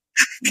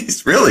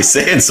 he's really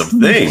saying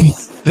some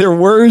things. There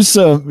were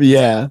some,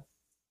 yeah.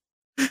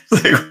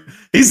 Like,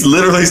 he's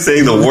literally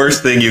saying the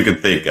worst thing you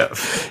could think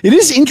of. It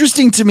is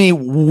interesting to me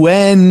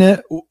when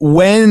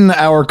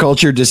our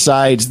culture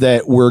decides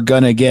that we're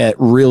going to get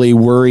really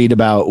worried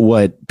about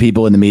what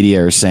people in the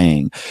media are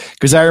saying.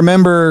 Because I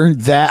remember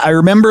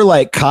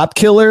like Cop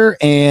Killer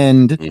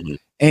and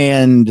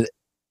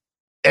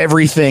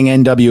everything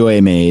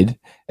NWA made.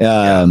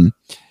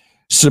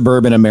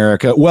 Suburban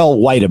America,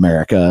 white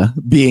America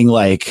being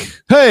like,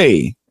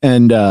 hey.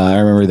 And I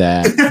remember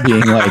that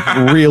being like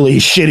really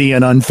shitty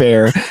and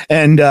unfair.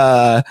 And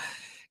then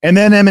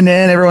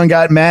Eminem, everyone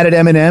got mad at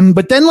Eminem.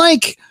 But then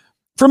like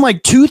from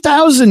like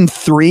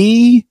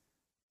 2003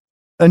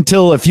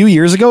 until a few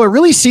years ago, it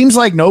really seems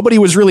like nobody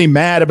was really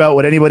mad about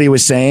what anybody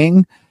was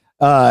saying.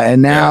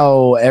 And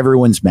now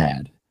everyone's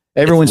mad.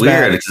 Everyone's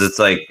weird mad. Because it's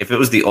like if it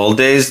was the old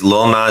days,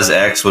 Lil Nas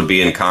X would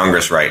be in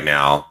Congress right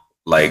now.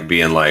 Like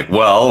being like,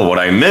 well, what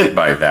I meant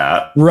by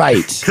that.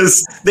 Right.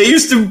 Because they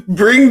used to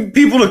bring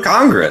people to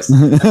Congress.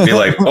 Be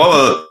like,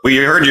 oh, we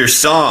heard your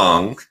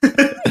song.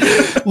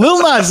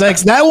 Lil Nas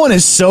X, that one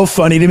is so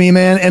funny to me,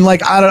 man. And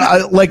like,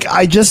 I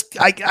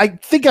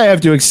think I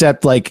have to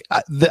accept, like,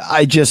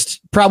 I just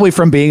probably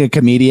from being a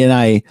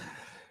comedian,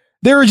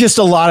 there are just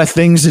a lot of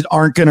things that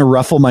aren't going to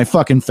ruffle my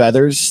fucking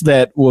feathers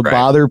that will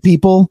bother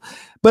people.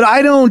 But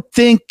I don't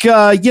think,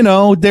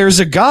 there's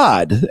a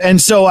God. And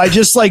so I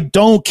just like,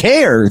 don't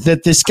care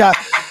that this guy,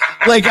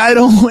 like, I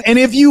don't. And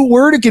if you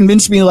were to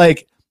convince me,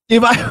 like,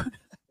 if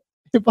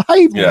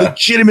I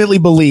legitimately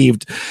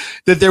believed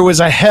that there was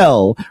a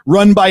hell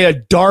run by a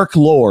dark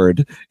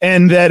lord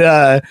and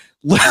that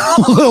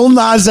Lil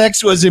Nas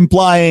X was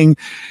implying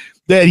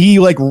that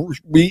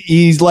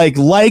he's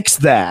likes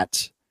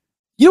that.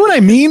 You know what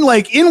I mean?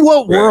 Like, in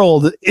what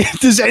world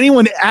does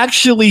anyone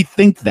actually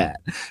think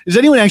that? Does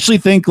anyone actually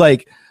think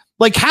like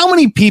how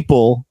many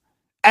people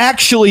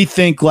actually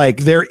think like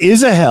there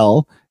is a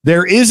hell,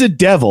 there is a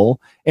devil,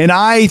 and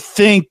I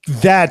think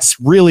that's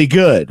really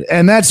good.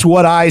 And that's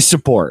what I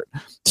support.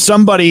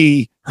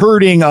 Somebody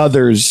hurting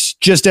others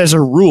just as a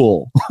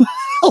rule.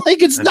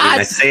 Like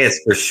I say it's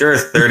for sure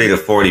 30 to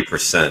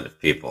 40% of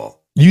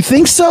people. You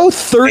think so?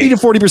 30 to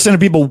 40%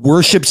 of people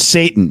worship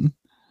Satan.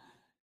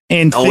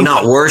 And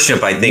not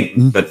worship, I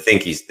think, but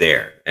think he's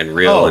there and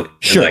real. Oh, and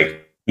sure.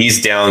 Like he's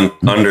down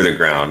under the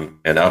ground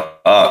and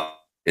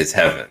up is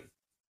heaven.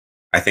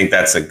 I think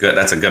that's a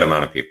good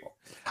amount of people.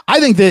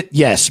 I think that,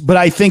 yes, but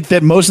I think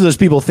that most of those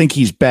people think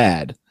he's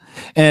bad.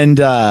 And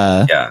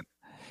and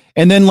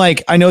then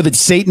like I know that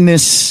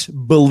Satanists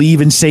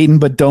believe in Satan,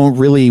 but don't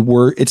really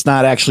it's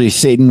not actually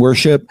Satan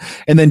worship.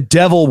 And then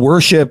devil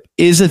worship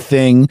is a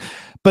thing.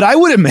 But I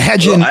would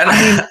imagine,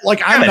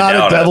 I'm not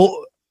a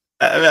devil.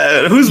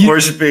 Who's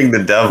worshiping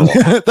the devil?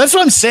 That's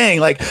what I'm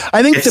saying. Like,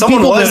 I think if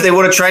someone they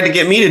would have tried to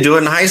get me to do it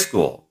in high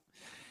school.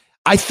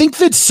 I think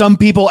that some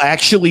people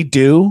actually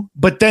do,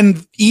 but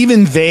then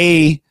even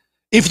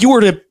if you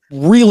were to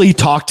really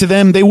talk to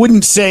them, they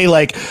wouldn't say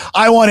like,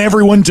 I want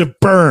everyone to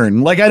burn.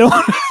 Like, I don't,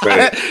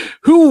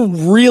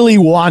 who really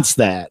wants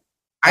that?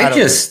 I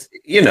just,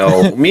 you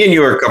know, me and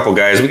you are a couple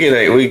guys. We get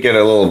a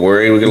little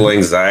worried. We get a little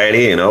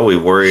anxiety. You know, we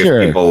worry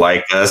Sure. if people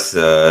like us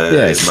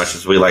Yes. as much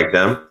as we like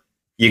them.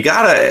 You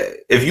gotta,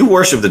 if you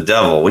worship the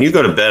devil, when you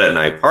go to bed at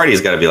night, party's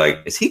got to be like,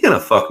 is he gonna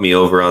fuck me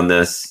over on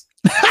this?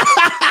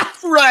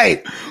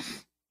 Right.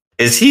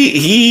 Is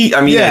he?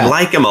 I mean, Yeah. I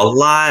like him a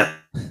lot.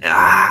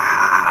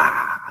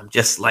 I'm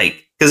just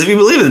like, because if you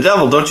believe in the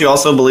devil, don't you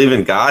also believe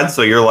in God?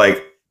 So you're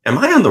like, am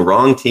I on the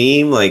wrong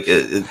team? Like,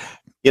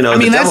 you know, I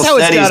mean, the that's devil how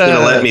it's said he's going to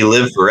gotta- let me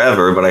live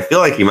forever, but I feel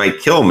like he might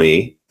kill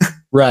me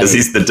Right. because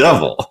he's the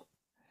devil.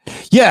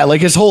 Yeah,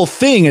 like his whole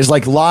thing is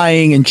like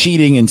lying and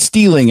cheating and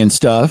stealing and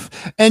stuff.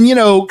 And, you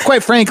know,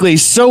 quite frankly,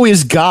 so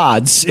is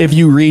God's if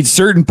you read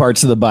certain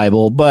parts of the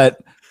Bible. But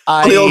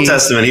In the Old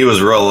Testament, he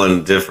was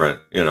rolling different.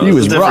 You know, He it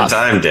was a different rough.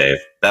 time, Dave.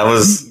 That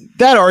was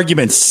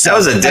argument a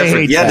sucks. I different.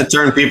 hate You had that. to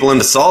turn people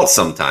into salt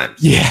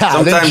sometimes. Yeah, then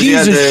Sometimes you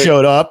had Jesus to-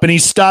 showed up and he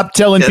stopped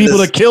telling Yeah, people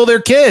this- to kill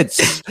their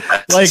kids.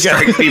 Like,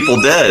 strike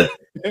people dead.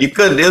 You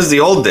couldn't. It was the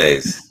old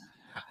days.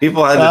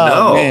 People had to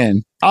know. oh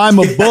man, I'm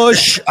a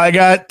Bush. I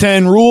got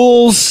 10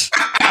 rules.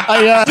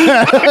 I got.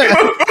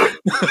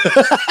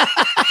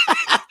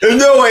 There's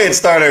no way it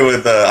started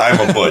with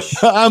 "I'm a Bush."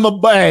 I'm a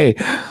bay.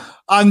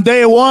 On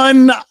day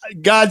one,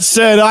 God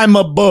said, "I'm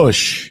a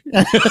Bush."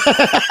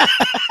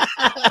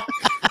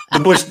 The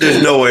Bush.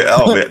 There's no way.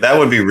 Oh man, that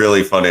would be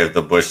really funny if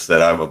the Bush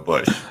said, "I'm a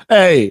Bush."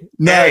 Hey,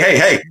 no,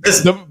 Hey!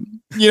 Listen.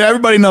 you know,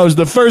 everybody knows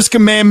the first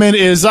commandment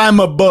is "I'm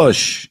a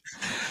bush."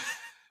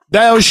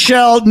 Thou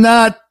shalt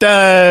not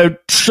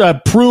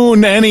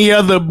prune any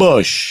other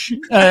bush.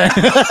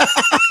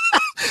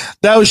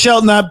 Thou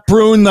shalt not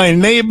prune thy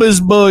neighbor's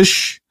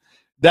bush.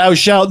 Thou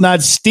shalt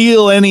not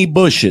steal any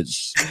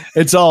bushes.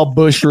 It's all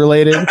bush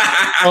related.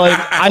 Like,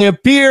 I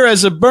appear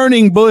as a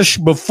burning bush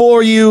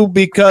before you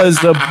because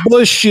the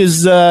bush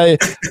is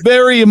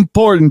very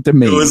important to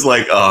me. It was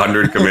like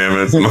 100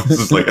 commandments. Moses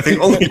was like, I think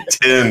only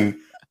 10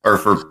 are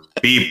for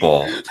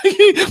people.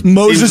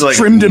 Moses Seems like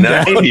trimmed him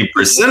down.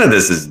 90% of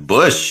this is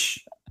bush.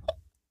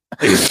 I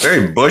think it's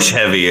very bush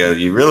heavy.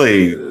 You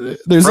really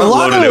There's a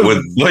lot front-loaded it of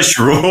with bush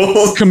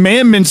rules.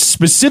 commandments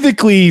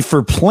specifically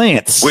for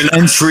plants. We're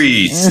not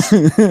trees.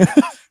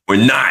 We're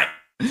not.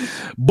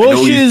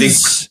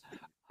 Bushes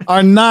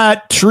are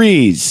not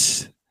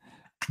trees.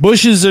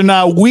 Bushes are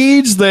not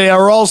weeds. They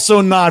are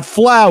also not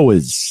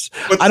flowers.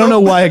 I don't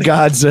know why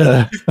God's.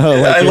 I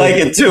like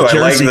it too. I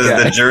like Jersey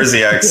guy. the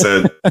Jersey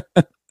accent.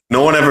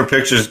 No one ever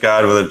pictures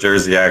God with a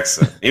Jersey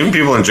accent. Even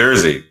people in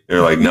Jersey,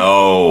 they're like,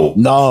 no,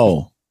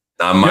 No,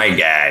 not my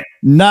God.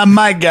 not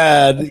my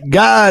God.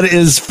 God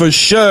is for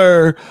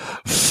sure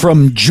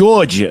from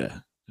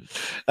Georgia.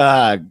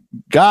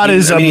 God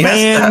is I mean, a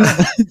man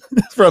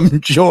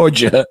from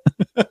Georgia.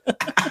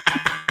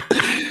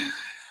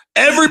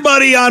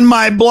 Everybody on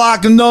my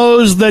block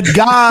knows that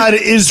God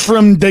is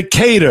from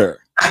Decatur.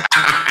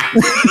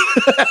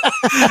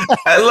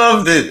 I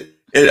loved it.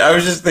 I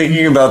was just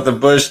thinking about the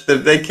Bush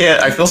that they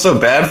can't. I feel so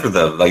bad for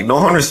them. Like no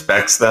one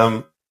respects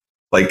them.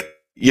 Like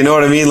you know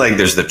what I mean? Like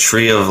there's the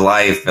tree of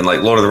life, and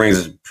like Lord of the Rings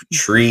is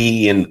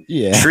tree and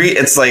Yeah. tree.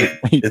 It's like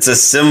it's a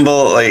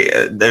symbol. Like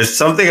there's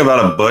something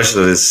about a bush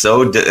that is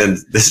so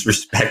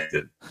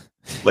disrespected.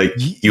 Like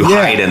you Yeah.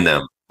 hide in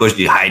them. Bush,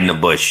 you hide in a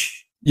bush.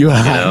 You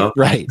know?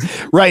 right.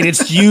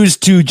 It's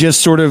used to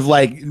just sort of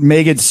like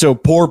make it so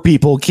poor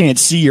people can't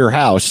see your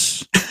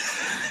house.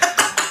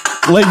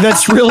 Like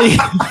that's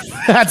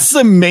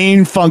the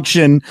main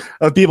function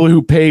of people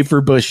who pay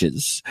for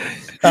bushes.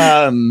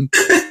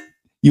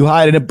 You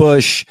hide in a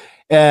bush.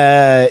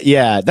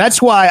 Yeah, that's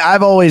why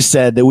I've always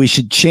said that we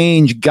should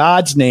change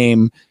God's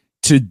name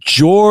to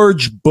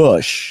George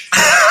Bush.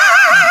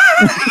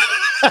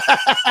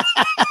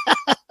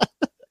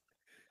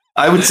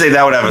 I would say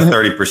that would have a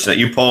 30%.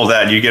 You poll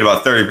that, you get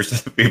about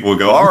 30% of people who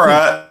go, all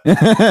right,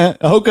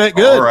 Okay,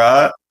 good. all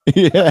right.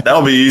 Yeah.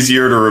 That'll be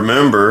easier to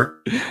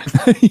remember.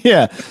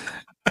 Yeah.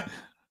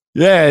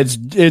 Yeah,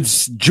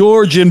 it's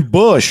George and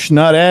Bush,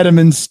 not Adam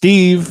and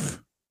Steve.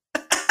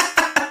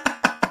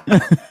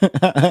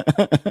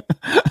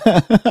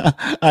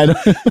 I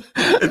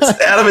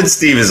don't Adam and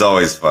Steve is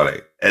always funny.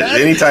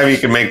 Anytime you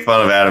can make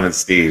fun of Adam and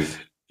Steve.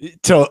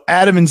 So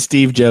Adam and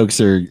Steve jokes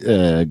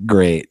are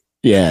great.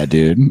 Yeah,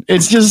 dude.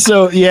 It's just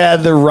so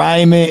the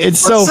rhyming.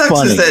 It's What so sucks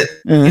funny. is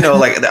that,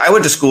 like I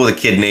went to school with a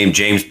kid named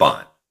James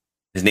Bond.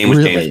 His name was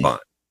Really? James Bond.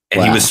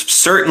 And he Wow. was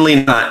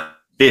certainly not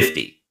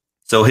 50.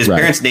 So his Right.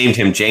 parents named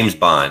him James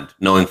Bond,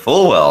 knowing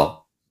full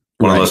well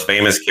one Right. of the most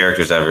famous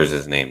characters ever is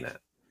his name that.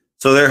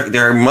 So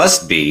there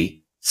must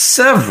be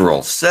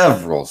several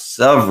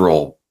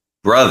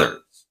brothers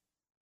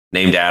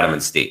named Adam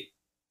and Steve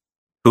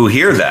who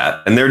hear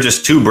that, and they're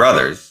just two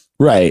brothers,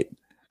 Right.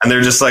 and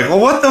they're just like, well,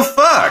 what the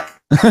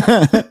fuck?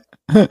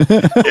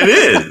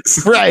 It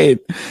is. Right.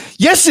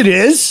 Yes, it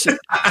is.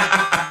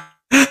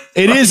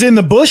 It is in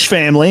the Bush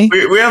family.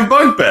 We have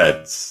bunk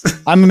beds.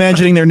 I'm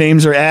imagining their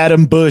names are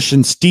Adam Bush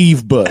and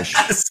Steve Bush.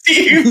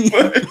 Steve.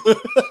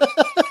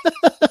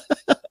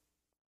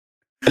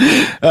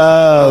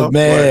 Oh, boy.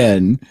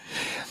 man.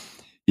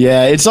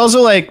 Yeah, it's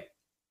also like,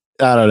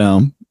 I don't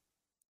know.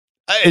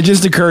 It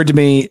just occurred to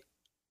me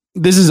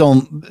this is a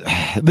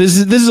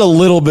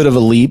little bit of a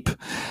leap.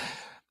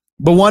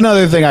 But one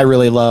other thing I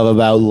really love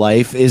about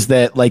life is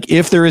that, like,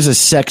 if there is a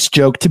sex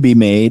joke to be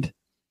made,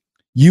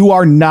 you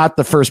are not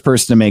the first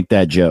person to make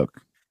that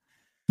joke.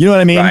 You know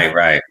what I mean?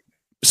 Right.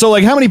 So,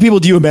 like, how many people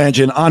do you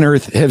imagine on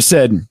Earth have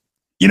said,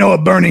 you know, a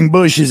burning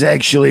bush is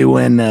actually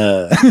when,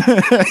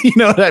 you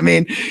know what I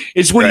mean?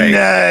 It's when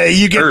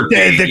you get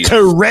the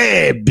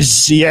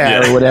Caribs,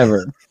 or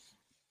whatever.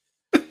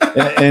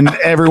 And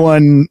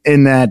everyone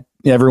in that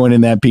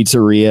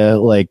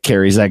pizzeria like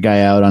carries that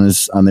guy out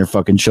on their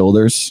fucking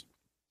shoulders.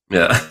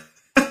 Yeah.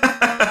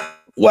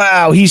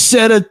 Wow, he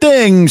said a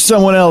thing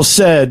someone else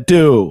said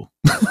too.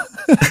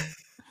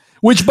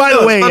 Which, by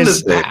the way,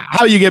 is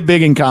how you get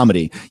big in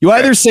comedy. You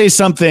either say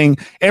something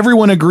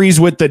everyone agrees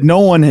with that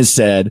no one has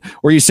said,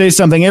 or you say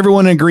something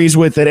everyone agrees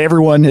with that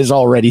everyone has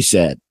already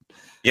said.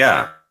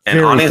 Yeah. And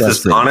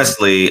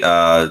honestly,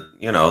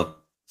 you know,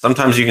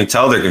 sometimes you can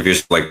tell they're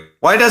confused. Like,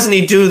 why doesn't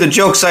he do the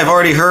jokes I've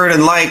already heard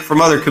and like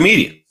from other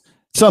comedians?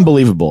 It's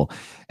unbelievable.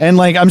 And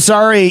like, I'm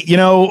sorry, you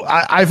know,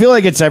 I feel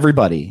like it's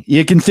everybody.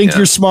 You can think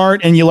you're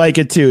smart and you like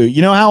it too.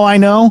 You know how I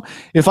know?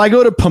 If I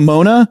go to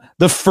Pomona,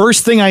 the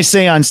first thing I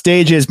say on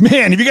stage is,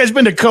 man, have you guys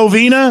been to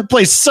Covina?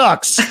 Place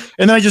sucks.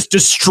 And then I just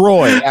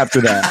destroy after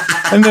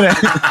that. And then,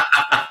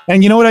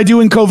 and you know what I do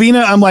in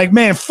Covina? I'm like,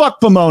 man, fuck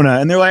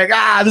Pomona. And they're like,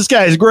 this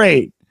guy is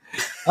great.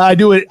 I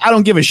do it. I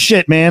don't give a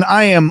shit, man.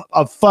 I am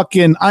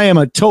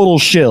a total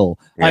shill.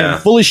 Yeah. I am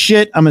full of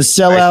shit. I'm a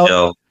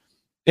sellout.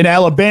 In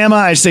Alabama,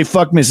 I say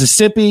fuck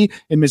Mississippi.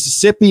 In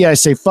Mississippi, I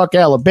say fuck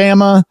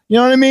Alabama. You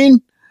know what I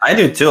mean? I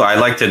do too. I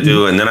like to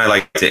do, and then I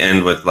like to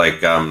end with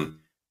like,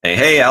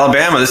 hey,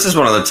 Alabama, this is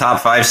one of the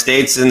top 5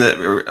 states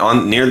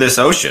near this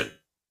ocean.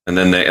 And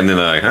then they're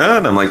like, huh?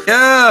 And I'm like,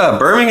 yeah,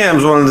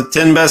 Birmingham's one of the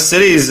 10 best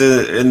cities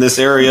in this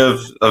area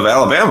of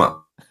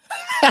Alabama.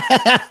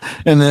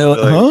 And they're like,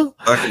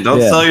 huh?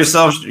 Don't sell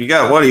yourself.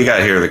 What do you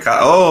got here?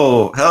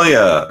 Oh, hell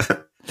yeah.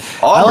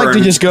 I like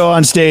to just go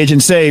on stage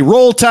and say,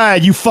 roll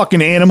tide, you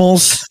fucking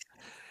animals.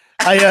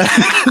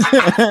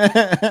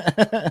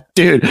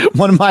 Dude,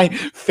 one of my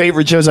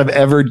favorite shows I've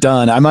ever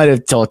done. I might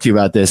have talked to you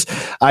about this.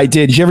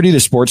 Did you ever do the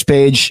sports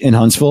page in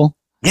Huntsville?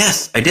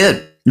 Yes, I did.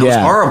 It was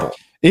horrible.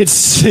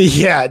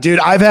 Dude,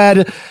 I've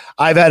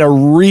had a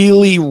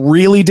really,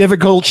 really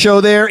difficult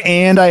show there,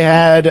 and I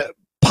had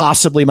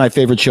possibly my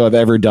favorite show I've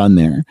ever done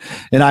there.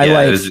 And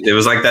it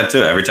was like that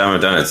too. Every time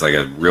I've done it, it's like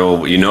a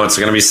real, it's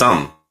going to be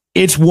something.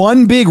 It's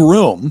one big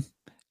room,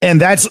 and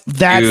that's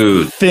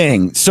the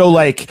thing. So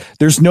like,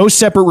 there's no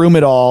separate room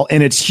at all,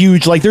 and it's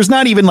huge. Like, there's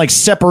not even like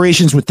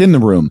separations within the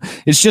room.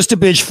 It's just a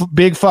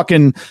big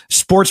fucking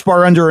sports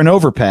bar under an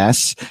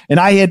overpass.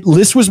 And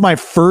this was my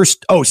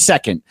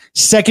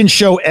second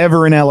show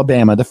ever in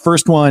Alabama. The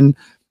first one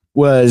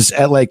was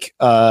at like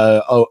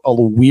a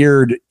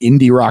weird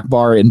indie rock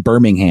bar in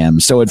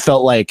Birmingham. So it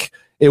felt like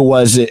it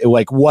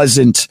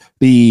wasn't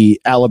the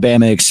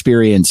Alabama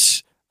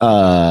experience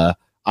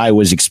I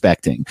was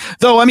expecting.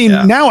 Though, I mean,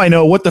 now I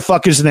know what the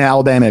fuck is an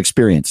Alabama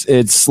experience.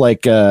 It's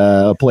like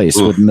a place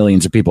with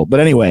millions of people. But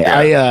anyway,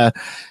 I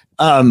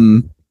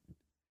went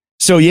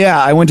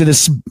to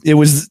this. It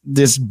was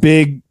this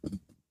big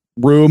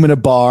room in a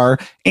bar,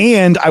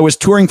 and I was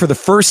touring for the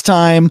first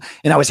time,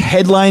 and I was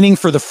headlining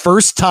for the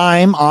first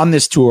time on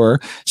this tour.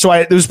 So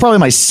it was probably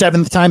my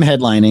 7th time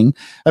headlining.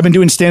 I've been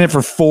doing stand-up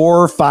for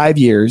 4 or 5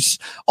 years.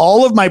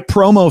 All of my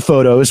promo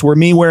photos were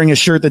me wearing a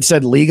shirt that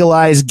said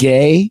legalize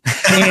gay,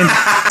 and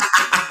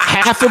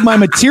half of my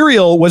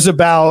material was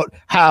about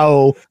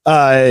how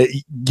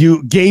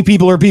gay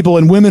people are people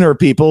and women are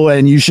people,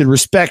 and you should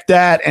respect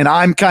that. And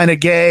I'm kind of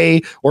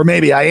gay, or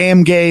maybe I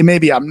am gay,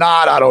 maybe I'm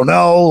not. I don't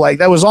know. Like,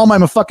 that was all my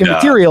fucking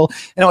material,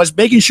 and I was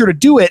making sure to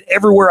do it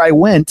everywhere I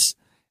went,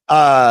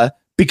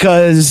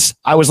 because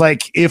I was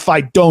like, if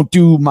I don't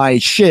do my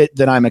shit,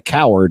 then I'm a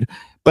coward.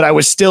 But I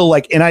was still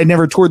like, and I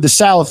never toured the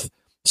South,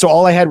 so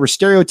all I had were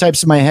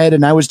stereotypes in my head,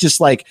 and I was just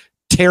like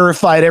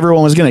terrified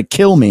everyone was going to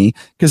kill me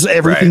because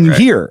everything you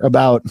hear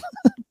about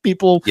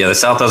people. Yeah, the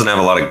South doesn't have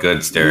a lot of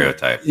good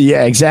stereotypes.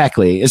 Yeah,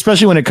 exactly.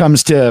 Especially when it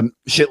comes to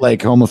shit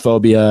like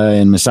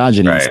homophobia and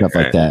misogyny and stuff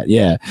like that.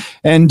 Yeah.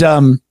 And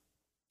then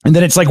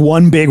it's like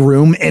one big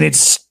room, and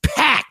it's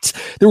packed.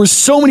 There were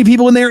so many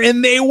people in there,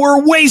 and they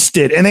were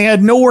wasted, and they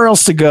had nowhere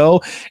else to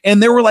go.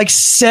 And there were like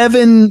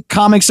 7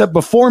 comics up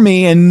before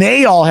me, and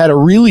they all had a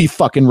really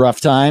fucking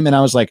rough time. And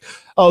I was like,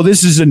 oh,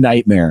 this is a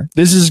nightmare.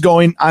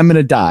 I'm going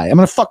to die. I'm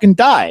going to fucking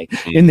die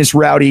in this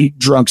rowdy,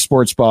 drunk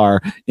sports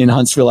bar in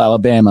Huntsville,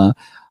 Alabama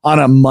on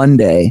a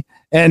Monday.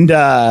 And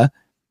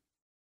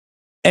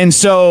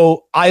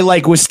so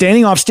I was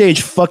standing off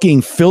stage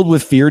fucking filled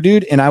with fear,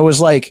 dude. And I was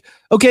like,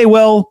 okay,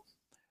 well,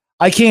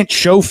 I can't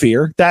show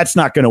fear. That's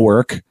not going to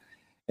work.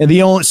 And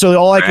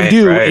all I can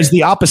do is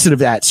the opposite of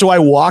that. So I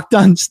walked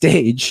on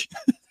stage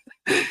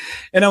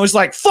And I was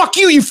like, fuck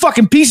you, you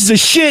fucking pieces of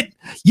shit.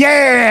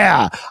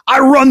 Yeah, I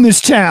run this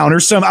town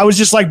or some. I was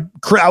just like,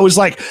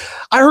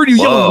 I heard you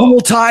yelling Roll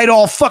Tide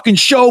all fucking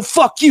show.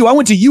 Fuck you. I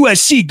went to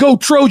USC. Go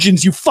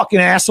Trojans, you fucking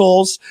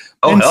assholes.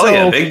 Oh, and hell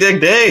yeah. Big Dick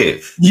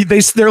Dave.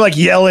 They're like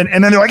yelling.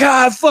 And then they're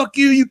like, fuck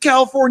you, you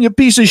California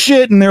piece of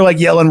shit. And they're like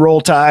yelling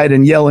Roll Tide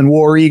and yelling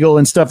War Eagle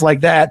and stuff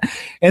like that.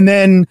 And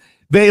then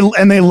they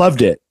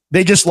loved it.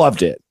 They just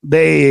loved it.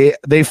 They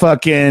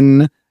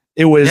fucking...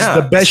 It was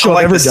the best show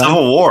I've ever done.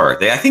 Civil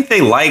War. I think they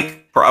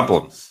like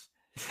problems.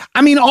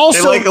 I mean,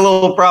 also, they like a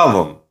little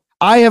problem.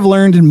 I have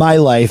learned in my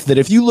life that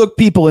if you look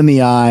people in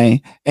the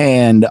eye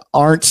and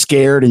aren't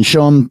scared and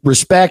show them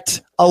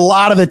respect, a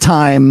lot of the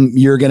time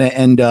you're going to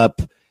end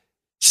up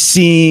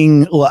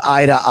seeing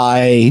eye to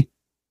eye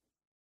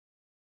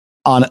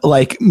on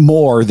like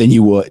more than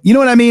you would. You know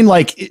what I mean?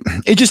 Like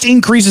it just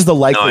increases the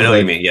likelihood I know what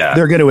you mean. Yeah,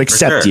 they're going to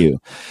accept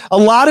you. A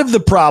lot of the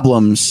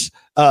problems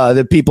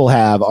that people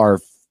have are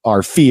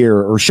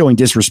fear or showing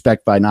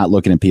disrespect by not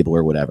looking at people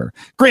or whatever.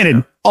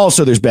 Granted,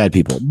 also there's bad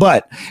people.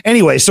 But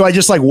anyway, so I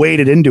just like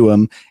waded into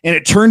him and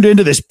it turned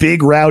into this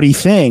big rowdy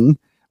thing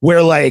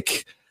where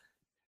like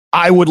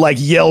I would like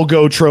yell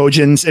Go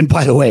Trojans. And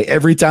by the way,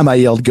 every time I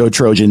yelled Go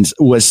Trojans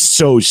was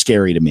so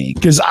scary to me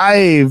because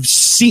I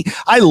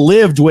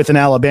lived with an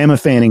Alabama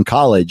fan in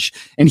college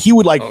and he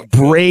would like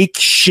break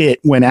shit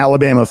when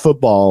Alabama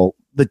football,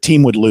 the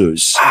team would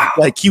lose.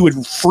 Like he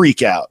would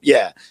freak out.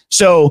 Yeah.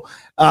 So,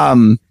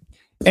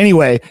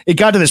 anyway, it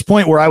got to this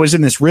point where I was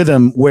in this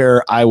rhythm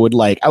where I would be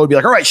like,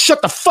 all right,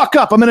 shut the fuck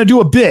up. I'm going to do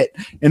a bit.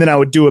 And then I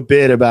would do a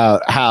bit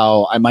about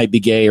how I might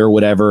be gay or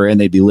whatever. And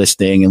they'd be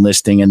listening. And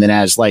then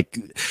as like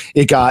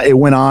it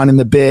went on in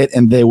the bit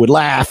and they would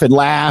laugh and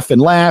laugh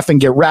and laugh and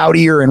get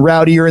rowdier and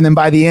rowdier. And then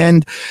by the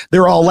end,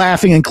 they're all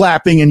laughing and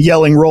clapping and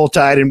yelling Roll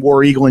Tide and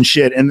War Eagle and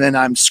shit. And then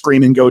I'm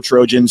screaming Go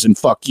Trojans and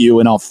fuck you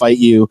and I'll fight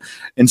you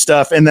and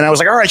stuff. And then I was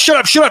like, all right, shut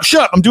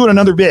up. I'm doing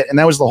another bit. And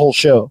that was the whole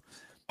show.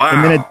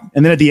 Wow.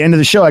 And then at the end of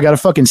the show, I got a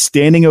fucking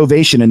standing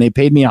ovation and they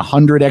paid me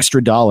 $100 extra.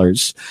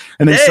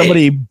 And then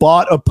somebody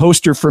bought a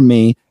poster from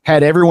me,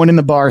 had everyone in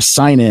the bar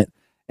sign it,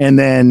 and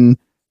then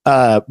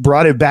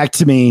brought it back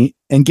to me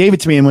and gave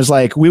it to me and was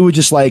like, we would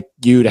just like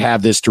you to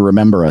have this to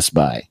remember us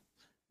by.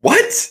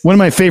 What? One of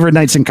my favorite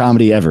nights in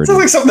comedy ever. Sounds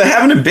like something that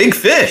happened to Big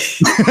Fish.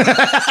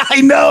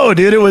 I know,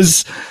 dude. It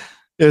was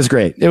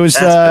great. It was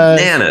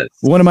bananas.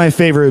 One of my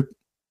favorite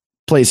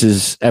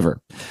places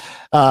ever.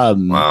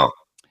 Wow.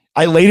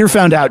 I later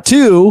found out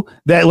too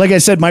that, like I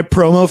said, my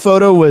promo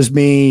photo was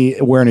me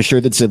wearing a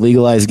shirt that said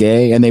legalize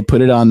gay, and they put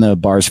it on the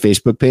bar's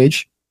Facebook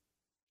page.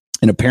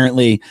 And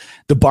apparently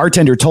the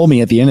bartender told me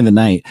at the end of the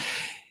night,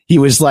 he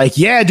was like,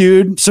 yeah,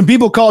 dude, some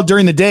people called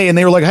during the day and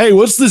they were like, hey,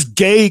 what's this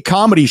gay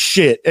comedy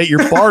shit at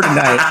your bar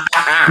tonight?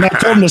 And I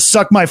told him to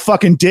suck my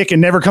fucking dick and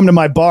never come to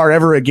my bar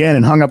ever again,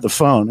 and hung up the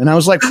phone. And I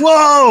was like,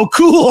 whoa,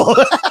 cool.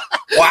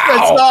 Wow.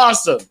 That's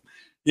awesome.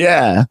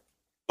 Yeah.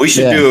 We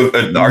should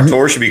do our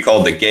tour should be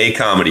called the Gay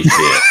Comedy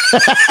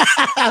Shit.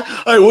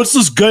 Hey, what's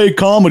this gay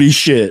comedy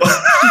shit?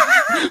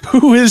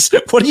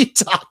 What are you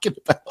talking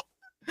about?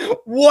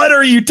 What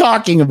are you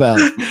talking about?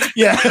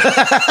 Yeah.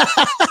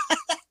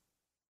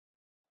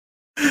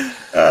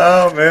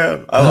 Oh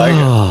man, I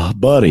like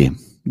it, buddy.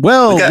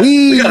 Well,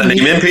 we got to name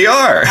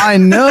NPR. I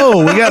know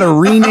we got to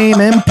rename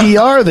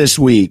NPR this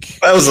week.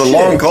 That was a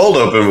long cold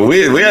open, but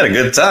we had a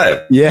good time.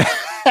 Yeah.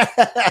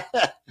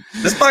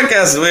 This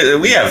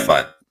podcast, we have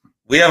fun.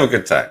 We have a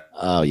good time.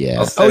 Oh,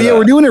 yeah.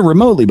 We're doing it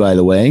remotely, by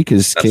the way,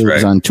 because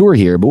Caleb's on tour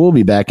here, but we'll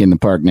be back in the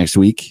park next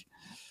week.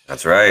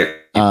 That's right.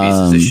 You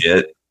pieces of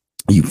shit.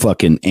 You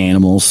fucking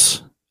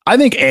animals. I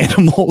think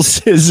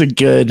animals is a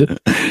good,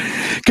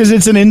 because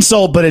it's an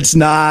insult, but it's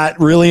not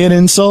really an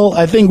insult.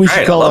 I think we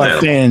should call our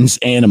fans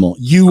animal.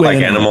 I like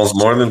animals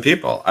more than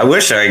people. I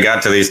wish I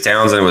got to these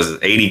towns and it was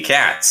 80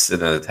 cats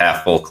in a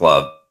half full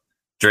club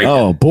drinking.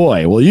 Oh,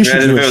 boy. Well, you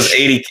should. Imagine if it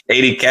was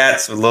 80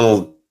 cats with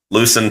little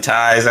loosened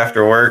ties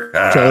after work.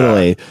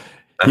 Totally.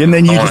 And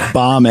then you just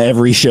bomb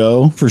every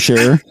show for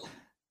sure.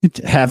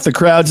 Half the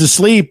crowd's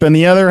asleep and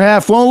the other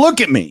half won't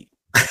look at me.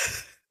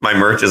 My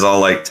merch is all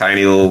like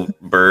tiny little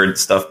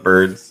stuffed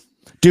birds.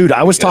 Dude,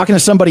 I was talking to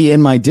somebody in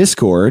my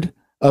Discord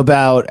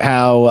about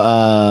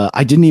how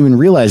I didn't even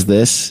realize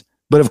this,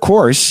 but of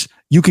course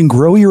you can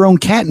grow your own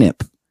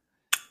catnip.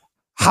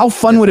 How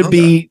fun would it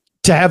be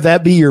to have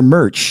that be your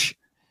merch?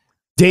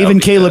 Dave and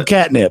Caleb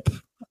catnip.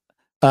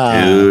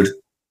 Dude.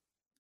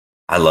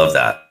 I love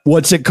that.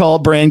 What's it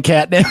called? Brand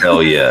catnip?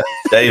 Hell yeah.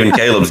 Dave and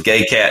Caleb's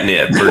gay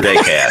catnip for gay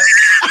cat.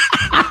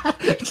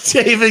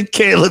 Dave and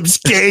Caleb's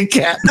gay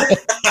catnip.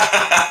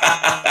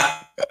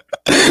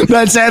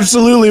 That's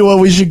absolutely what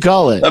we should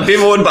call it.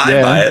 People would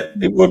buy it.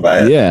 People would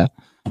buy it. Yeah.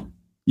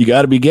 You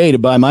got to be gay to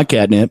buy my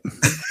catnip.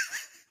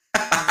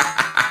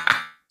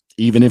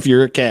 Even if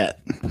you're a cat.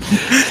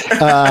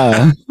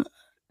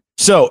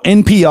 So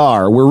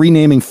NPR, we're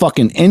renaming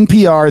fucking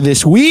NPR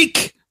this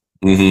week.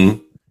 Mm-hmm.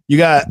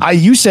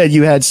 You said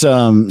you had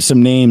some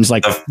names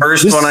like the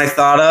first one I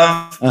thought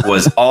of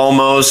was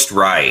Almost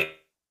Right.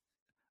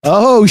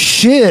 Oh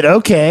shit.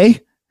 Okay.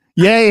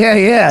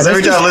 Yeah. 'Cause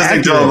every That's time just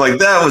listening to it, accurate. I'm like,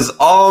 that was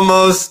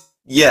almost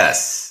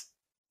yes.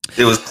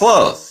 It was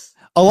close.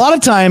 A lot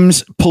of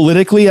times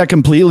politically, I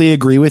completely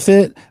agree with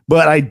it,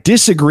 but I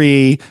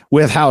disagree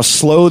with how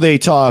slow they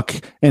talk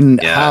and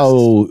Yes.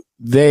 how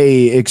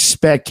they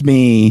expect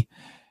me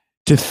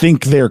to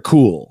think they're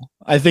cool.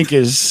 I think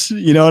is,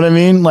 you know what I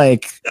mean?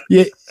 Like,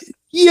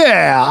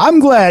 yeah, I'm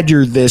glad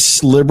you're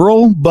this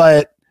liberal,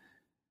 but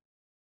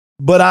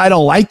I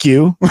don't like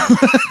you.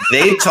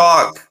 They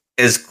talk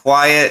as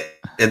quiet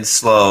and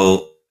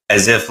slow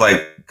as if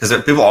because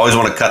people always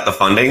want to cut the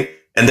funding,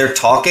 and they're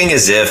talking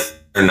as if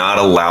they're not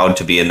allowed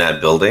to be in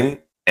that building.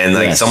 And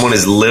like Yes. someone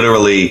is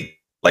literally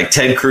like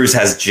Ted Cruz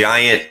has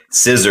giant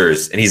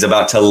scissors and he's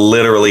about to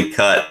literally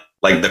cut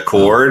like the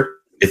cord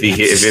if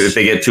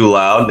they get too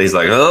loud. And he's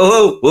like,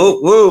 oh,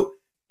 whoa.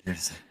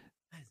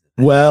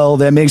 Well,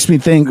 that makes me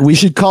think we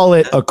should call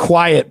it A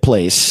Quiet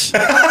Place.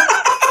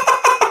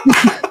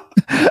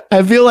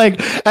 I feel like,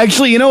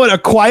 actually, you know what? A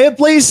Quiet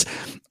Place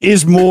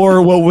is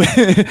more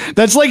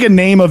that's like a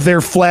name of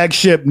their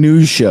flagship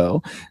news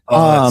show.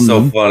 Oh, that's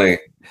so funny.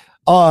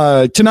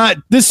 Tonight,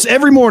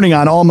 every morning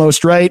on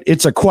Almost Right,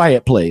 it's A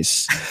Quiet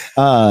Place.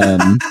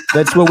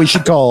 That's what we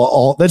should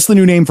call that's the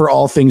new name for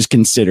All Things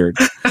Considered.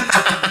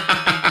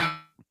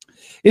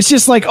 It's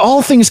just like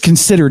All Things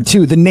Considered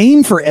too. The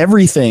name for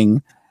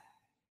everything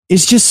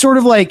is just sort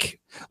of like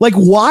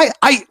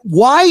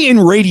why in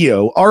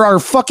radio are our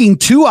fucking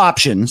two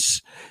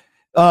options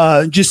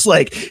just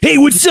like, hey,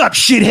 what's up,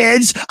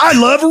 shitheads? I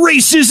love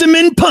racism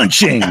and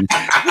punching.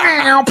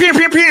 Pew, pew,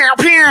 pew, pew,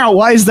 pew.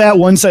 Why is that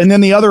one side? And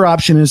then the other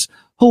option is,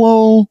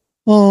 hello,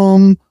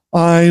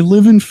 I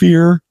live in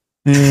fear,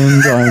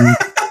 and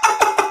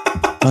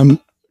I'm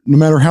no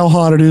matter how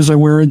hot it is, I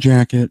wear a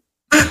jacket.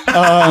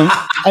 Well,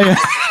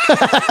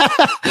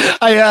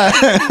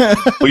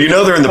 you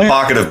know they're in the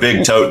pocket of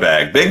Big Tote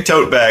Bag. Big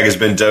Tote Bag has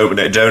been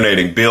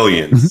donating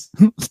billions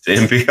to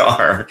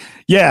NPR.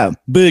 Yeah,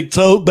 Big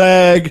Tote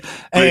Bag.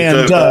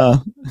 And yeah.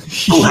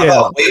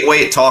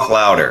 Wait, talk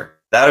louder.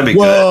 That would be good.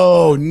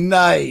 Whoa,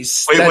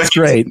 nice. That's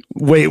great.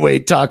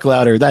 Wait, talk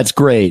louder. That's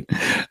great.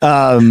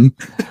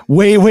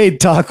 Wait,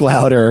 talk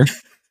louder.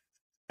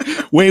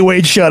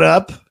 Wait, shut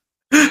up.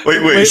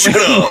 Wait, shut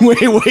up.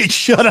 Wait,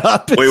 shut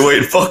up.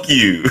 Wait, fuck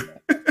you.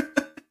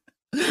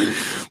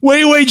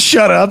 Wait,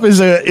 shut up is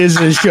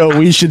a show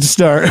we should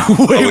start.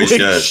 Wait,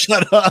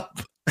 shut up.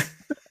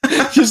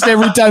 Just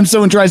every time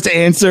someone tries to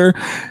answer,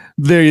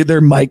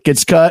 their mic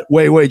gets cut.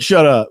 Wait,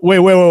 shut up.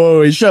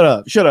 Wait, shut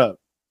up. Dude.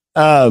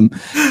 I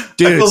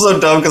feel so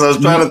dumb because I was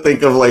trying to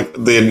think of like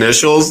the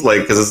initials,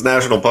 like because it's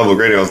National Public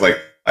Radio. I was like,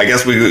 I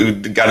guess we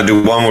got to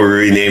do one where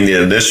we rename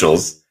the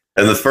initials.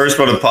 And the first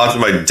one that popped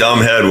in my dumb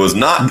head was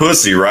not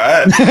pussy,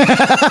 right?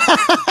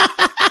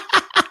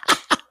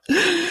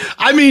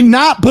 I mean,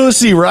 not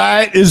pussy,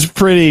 right? Is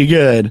pretty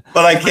good.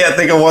 But I can't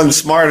think of one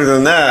smarter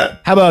than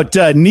that. How about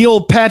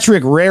Neil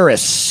Patrick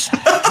Raris?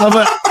 How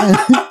about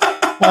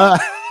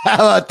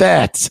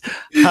that?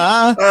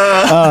 Huh?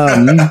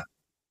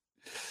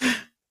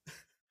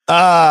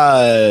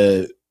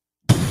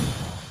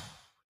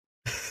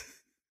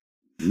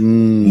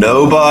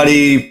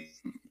 Nobody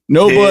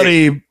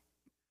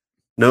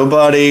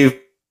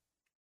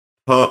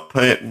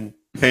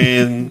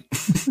paying.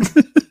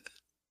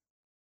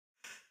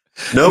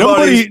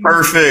 Nobody's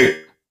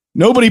perfect.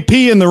 Nobody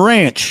pee in the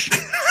ranch.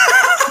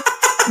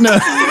 No.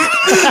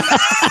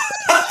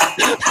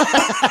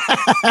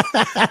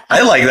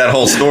 I like that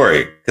whole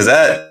story because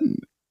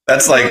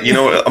that's like, you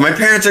know, my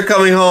parents are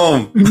coming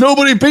home.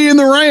 Nobody pee in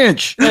the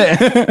ranch. My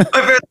parents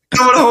are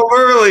coming home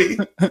early.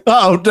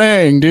 Oh,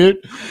 dang, dude.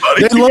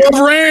 They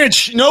love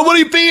ranch.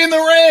 Nobody pee in the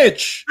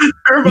ranch.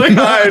 Everybody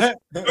hides.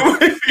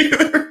 Nobody pee in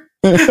the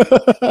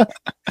Last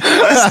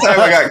time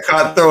I got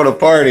caught throwing a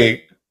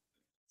party,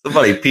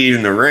 somebody peed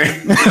in the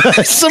ranch.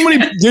 Somebody,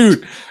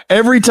 dude,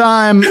 every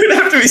time. It would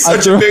have to be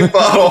such a big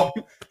bottle.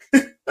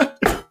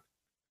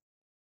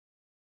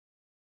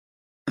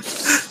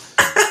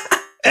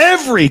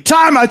 Every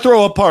time I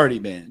throw a party,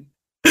 man.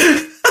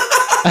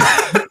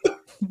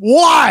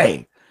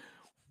 Why?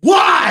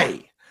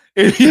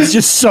 He's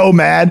just so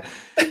mad.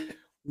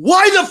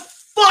 Why the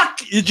fuck?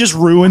 It just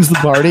ruins the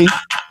party.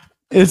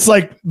 It's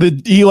like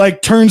he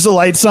like turns the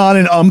lights on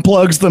and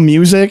unplugs the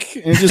music.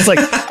 And it's just like,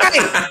 hey,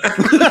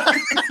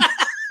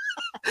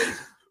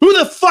 who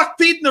the fuck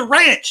peed in the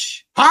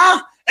ranch?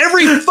 Huh?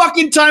 Every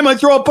fucking time I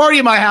throw a party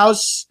in my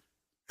house,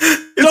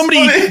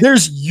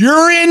 there's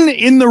urine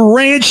in the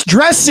ranch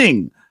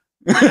dressing.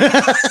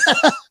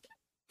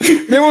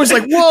 Everyone's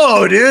like,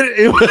 whoa,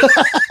 dude.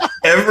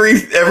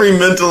 Every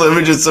mental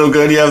image is so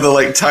good. You have the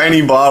like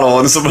tiny bottle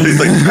and somebody's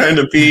like trying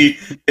to pee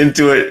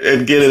into it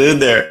and get it in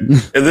there.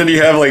 And then you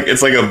have like,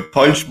 it's like a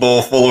punch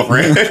bowl full of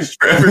ranch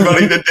for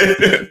everybody to dip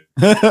in.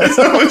 And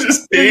someone's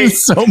just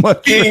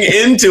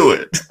peeing into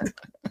it.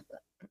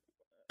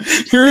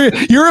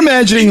 You're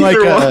imagining like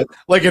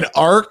an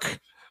arc,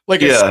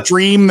 like a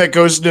stream that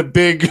goes into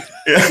big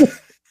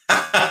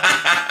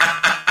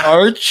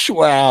arch.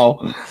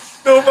 Wow.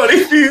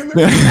 Nobody pee in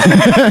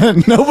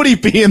the Nobody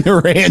pee in the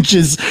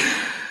ranches.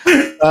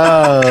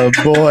 Oh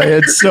boy,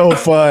 it's so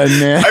fun,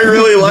 man. I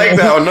really like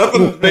that one.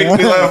 Nothing makes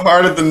me laugh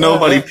harder than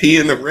nobody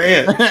peeing the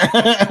ranch.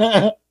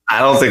 I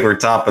don't think we're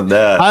topping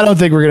that. I don't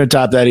think we're going to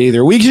top that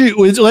either.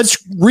 Let's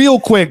real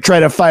quick try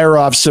to fire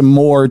off some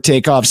more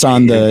takeoffs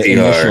on the NPR.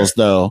 initials,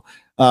 though.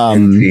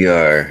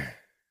 NPR.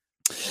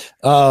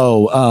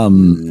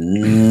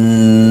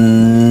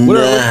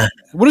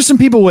 What are some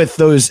people with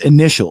those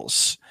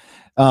initials?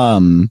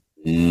 And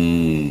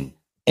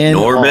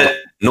Norbit.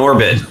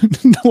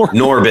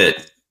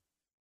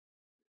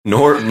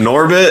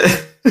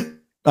 Norbit.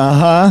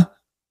 Uh-huh.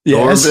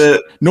 Yes.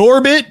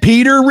 Norbit,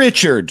 Peter,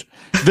 Richard.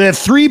 The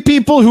three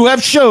people who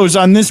have shows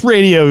on this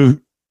radio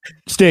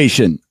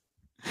station.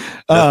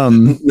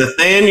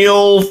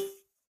 Nathaniel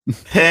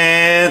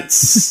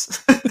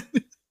Pants.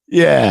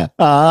 Yeah.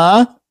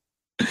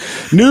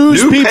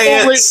 News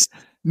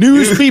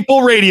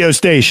People radio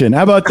station.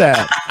 How about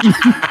that?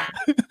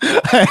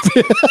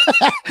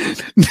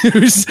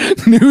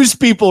 News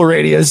People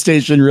radio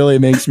station really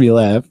makes me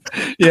laugh.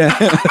 Yeah.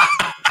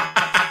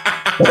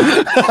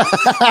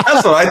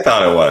 That's what I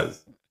thought it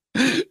was.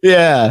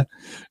 Yeah.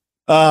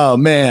 Oh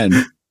man.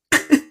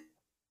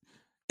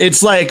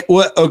 It's like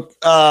what?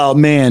 Oh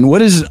man,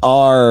 what is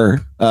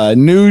our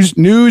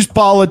news,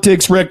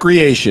 politics,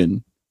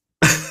 recreation?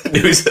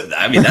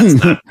 I mean,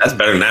 that's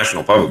better than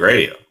National Public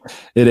Radio.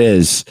 It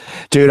is,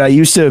 dude. I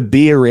used to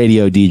be a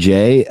radio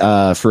DJ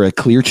for a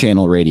Clear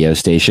Channel radio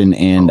station,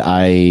 and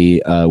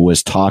I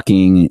was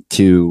talking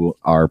to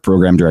our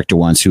program director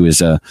once, who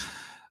is a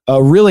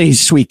really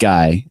sweet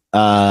guy,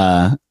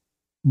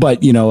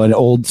 but an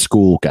old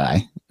school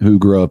guy who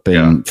grew up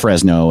in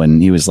Fresno,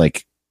 and he was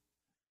like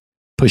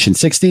pushing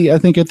 60, I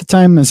think, at the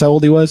time. That's how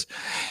old he was,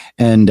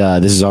 and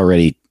this is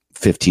already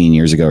 15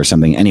 years ago or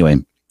something. Anyway,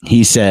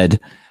 he said,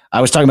 I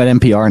was talking about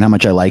NPR and how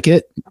much I like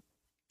it.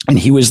 And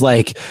he was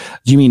like,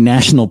 do you mean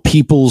National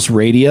People's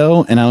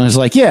Radio? And I was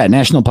like, yeah,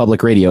 National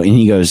Public Radio. And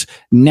he goes,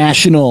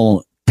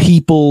 National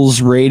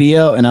People's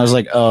Radio. And I was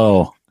like,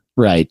 oh,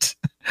 right.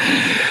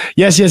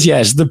 Yes.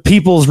 The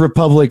People's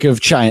Republic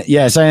of China.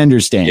 Yes, I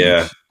understand.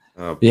 Yeah.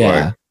 Oh, boy.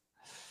 Yeah.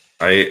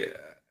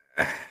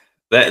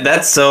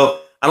 That's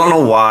so, I don't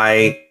know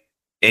why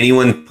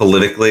anyone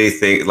politically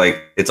think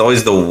like it's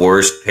always the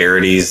worst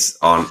parodies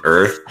on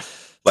earth.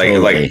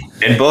 Like,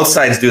 and both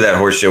sides do that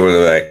horse shit where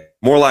they're like,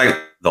 more like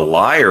the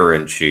liar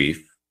in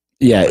chief.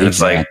 Yeah, and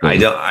exactly.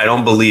 It's like I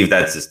don't believe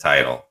that's his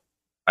title.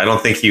 I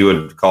don't think he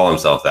would call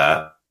himself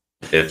that.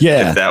 If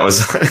that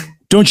was.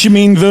 Don't you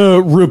mean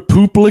the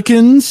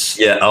Republicans?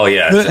 Yeah. Oh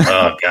yeah.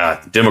 Oh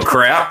god.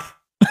 Democrat.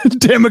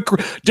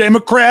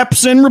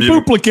 Democrats and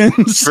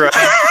Republicans. Right.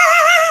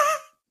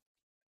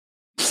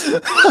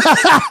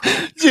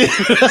 You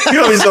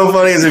know what's so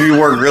funny is if you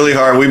work really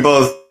hard, we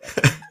both.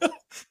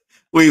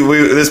 We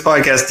this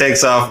podcast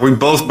takes off. We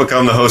both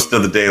become the host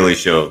of the Daily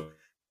Show.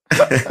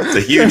 It's a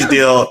huge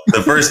deal.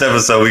 The first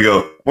episode, we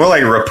go more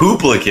like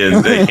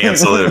Republican. They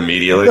cancel it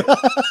immediately.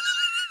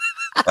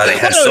 But it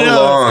had so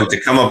long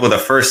to come up with a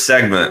first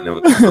segment. It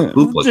was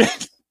Republican.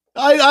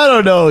 I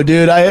don't know,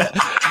 dude. I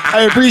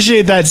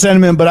appreciate that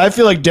sentiment, but I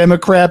feel like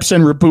Democrats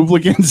and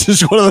Republicans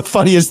is one of the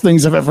funniest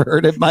things I've ever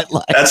heard in my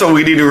life. That's what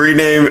we need to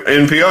rename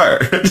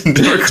NPR.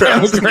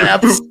 Democrats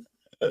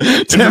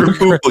and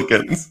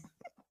Republicans.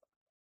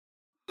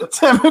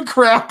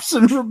 Democrats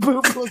and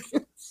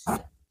Republicans.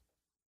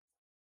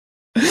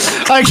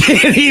 I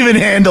can't even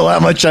handle how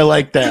much I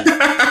like that.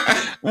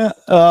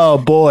 Oh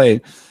boy.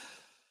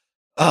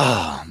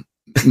 Oh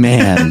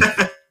man.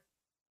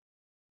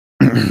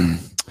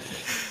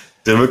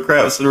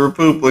 Democrats and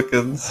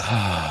Republicans.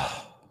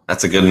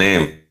 That's a good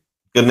name.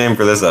 Good name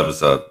for this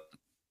episode.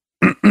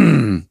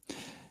 We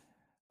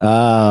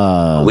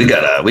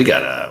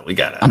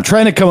gotta. I'm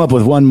trying to come up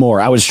with one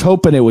more. I was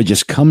hoping it would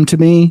just come to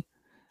me.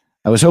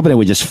 I was hoping it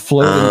would just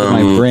float into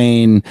my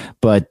brain,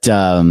 but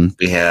because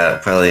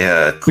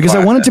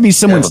I want it to be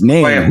someone's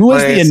name. Who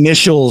has the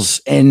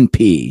initials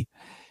NP?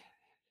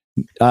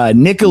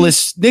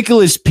 Nicholas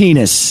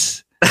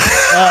Penis.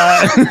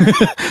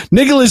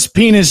 Nicholas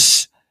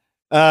Penis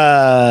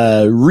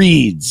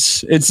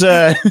reads. It's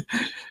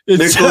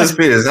Nicholas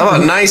Penis. How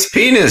about nice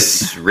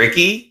penis,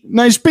 Ricky?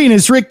 Nice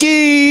penis,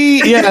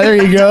 Ricky. Yeah,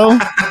 there you go.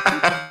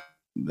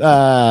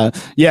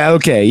 Yeah,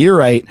 okay, you're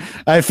right.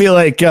 I feel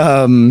like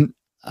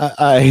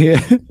I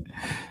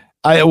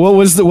what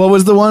was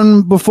the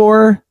one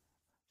before?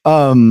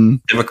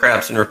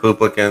 Democrats and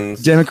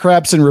Republicans.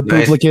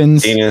 Nice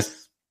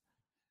penis.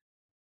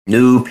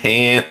 New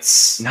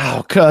pants.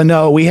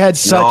 No, we had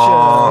such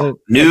a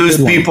News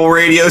People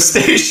radio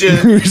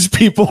station. News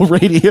People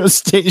radio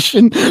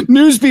station.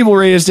 News People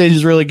radio station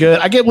is really good.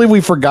 I can't believe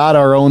we forgot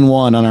our own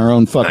one on our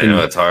own fucking. I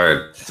know it's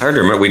hard. It's hard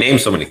to remember. We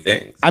named so many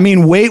things. I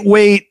mean,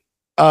 wait.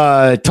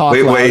 Talk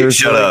wait,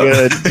 shut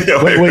up.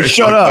 Yeah, wait,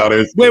 shut up.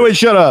 Wait,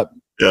 shut up.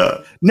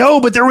 Yeah.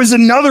 No, but there was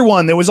another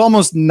one that was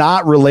almost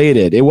not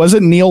related. It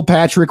wasn't Neil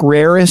Patrick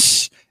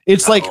Harris.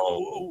 It's like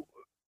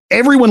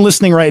everyone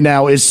listening right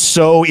now is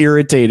so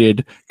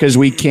irritated because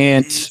we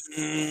can't.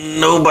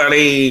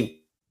 Nobody.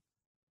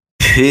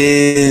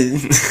 I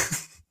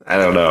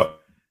don't know.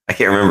 I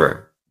can't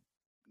remember.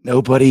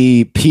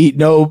 Nobody pee.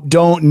 No,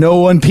 don't. No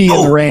one pee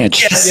in the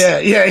ranch. Yes.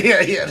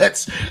 Yeah.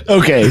 That's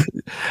okay.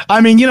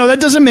 I mean,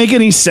 that doesn't make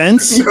any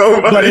sense,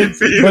 but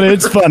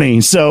it's funny.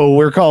 So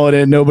we're calling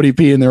it "Nobody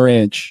Pee in the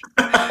Ranch."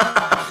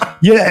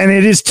 Yeah, and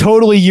it is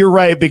totally. You're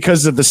right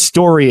because of the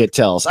story it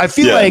tells. I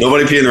feel like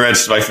Nobody Pee in the Ranch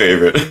is my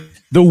favorite.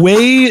 the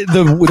way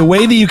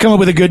that you come up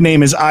with a good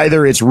name is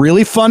either it's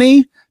really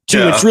funny.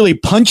 2, it's really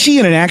punchy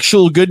and an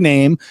actual good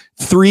name.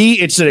 3,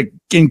 it's an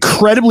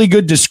incredibly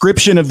good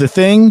description of the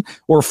thing.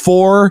 Or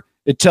 4,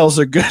 it tells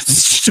a good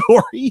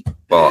story.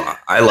 Well,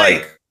 I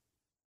like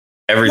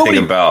everything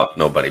about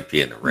Nobody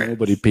Pee in the Ranch.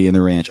 Nobody Pee in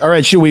the Ranch. All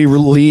right, should we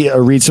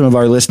read some of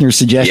our listener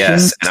suggestions?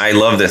 Yes, and I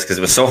love this because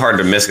it was so hard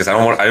to miss because I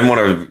didn't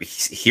want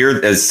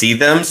to see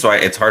them, so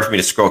it's hard for me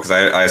to scroll because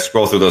I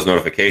scroll through those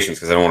notifications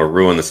because I don't want to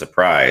ruin the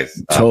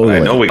surprise. Totally. I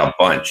know we got a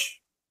bunch.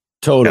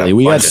 Totally,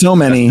 we got so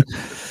many.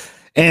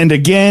 And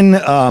again,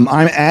 I'm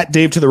at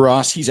Dave to the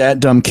Ross. He's at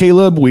Dumb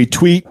Caleb. We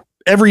tweet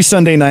every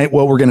Sunday night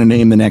what we're going to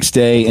name the next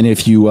day. And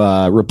if you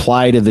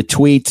reply to the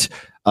tweet,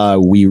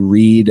 we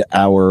read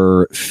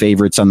our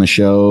favorites on the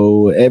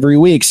show every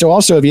week. So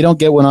also, if you don't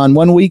get one on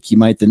one week, you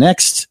might the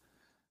next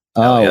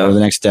or the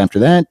next after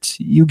that,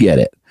 you get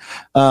it.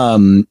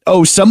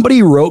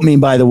 Somebody wrote me,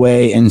 by the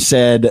way, and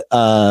said,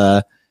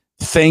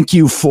 thank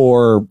you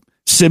for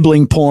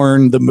Sibling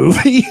Porn, the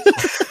movie.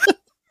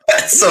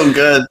 That's so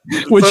good.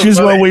 Which so is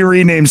funny. What we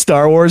renamed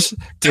Star Wars.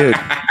 Dude,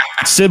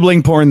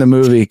 Sibling Porn, the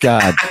movie.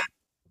 God,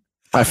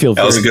 I feel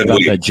very good about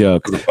that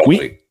joke.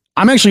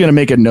 I'm actually going to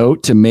make a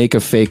note to make a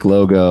fake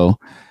logo.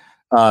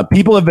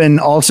 People have been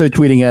also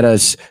tweeting at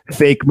us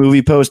fake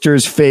movie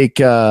posters, fake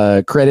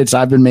credits.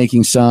 I've been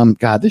making some.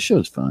 God, this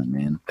show's fun,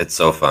 man. It's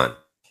so fun.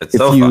 If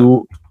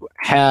you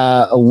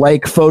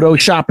like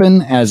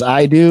photoshopping as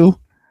I do,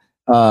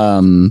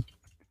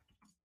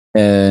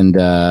 and you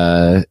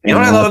know what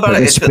I love about it?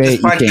 This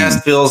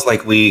podcast feels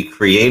like we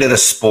created a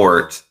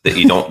sport that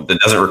that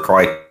doesn't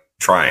require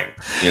trying.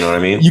 You know what I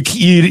mean?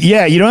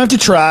 You don't have to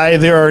try.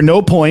 There are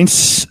no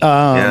points.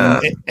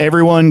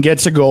 Everyone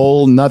gets a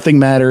goal. Nothing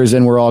matters,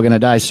 and we're all going to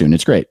die soon.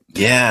 It's great.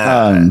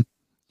 Yeah.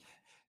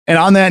 And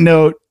on that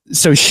note,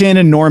 so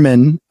Shannon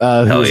Norman, who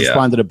has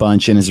responded a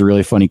bunch and is a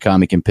really funny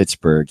comic in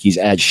Pittsburgh. He's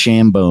at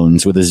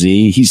Shambones with a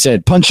Z. He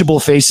said,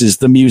 "Punchable Faces,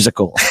 the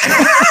musical."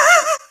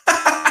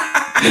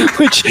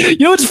 Which,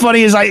 what's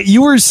funny is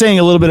you were saying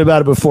a little bit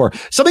about it before.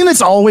 Something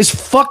that's always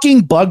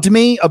fucking bugged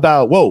me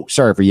about, whoa,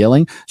 sorry for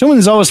yelling. Something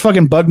that's always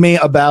fucking bugged me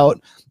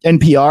about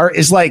NPR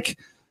is like,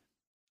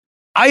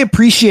 I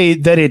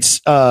appreciate that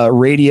it's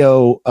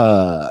radio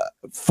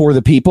for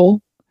the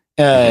people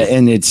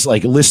and it's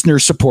like listener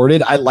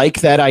supported. I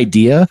like that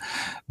idea.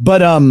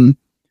 But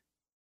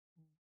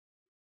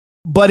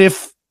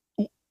if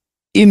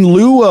in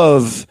lieu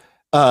of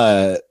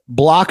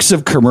blocks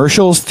of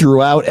commercials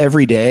throughout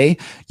every day,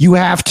 you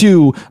have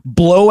to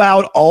blow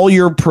out all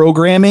your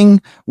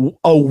programming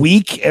a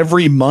week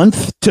every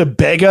month to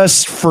beg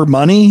us for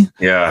money.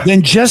 Yeah.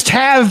 Then just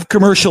have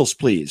commercials,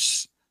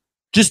 please.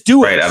 Just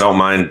do it. Right. I don't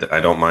mind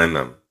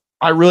them.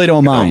 I really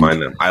don't mind. I don't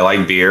mind them. I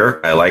like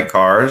beer. I like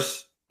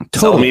cars.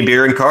 Totally. Sell me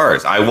beer and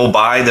cars. I will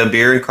buy the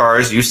beer and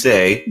cars you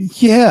say.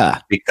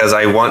 Yeah. Because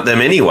I want them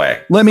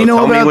anyway. Let me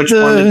know about which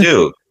one to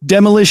do.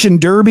 Demolition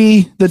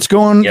Derby that's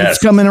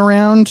coming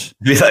around.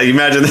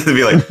 Imagine this would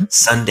be like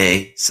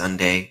Sunday.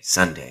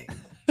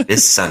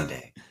 This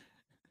Sunday.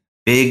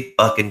 Big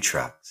fucking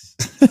trucks.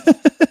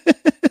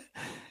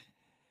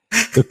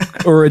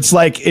 Or it's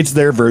like it's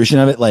their version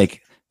of it,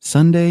 like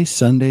Sunday.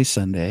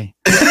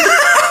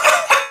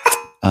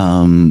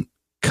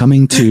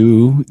 Coming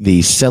to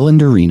the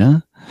Selland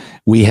Arena,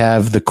 we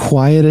have the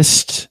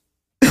quietest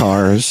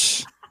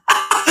cars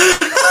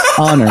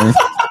on earth.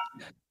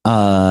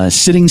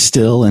 Sitting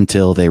still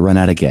until they run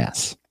out of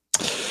gas.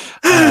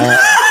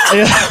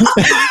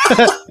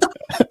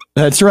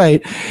 That's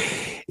right.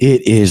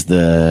 It is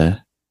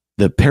the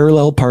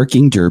parallel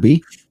parking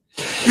derby.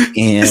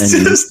 And it's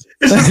just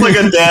like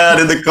a dad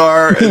in the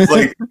car. It's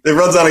like it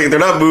runs out of, they're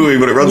not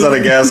moving, but it runs out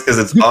of gas because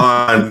it's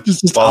on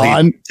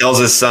while he tells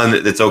his son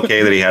that it's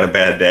okay that he had a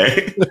bad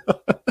day.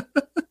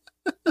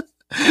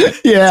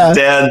 Yeah,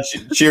 dad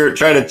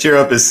trying to cheer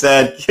up his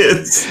sad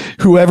kids.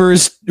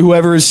 Whoever's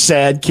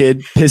sad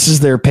kid pisses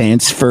their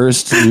pants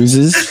first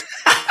loses.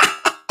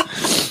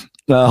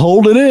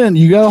 Hold it in.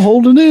 You gotta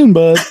hold it in,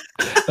 bud.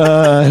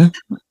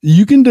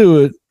 You can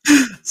do it.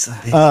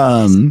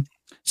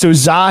 So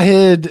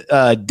Zahid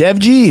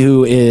Devji,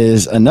 who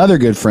is another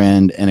good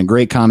friend and a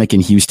great comic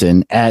in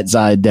Houston, at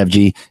Zahid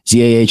Devji,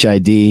 Zahid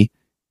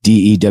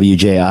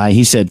Dewji.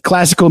 He said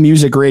classical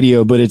music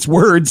radio, but it's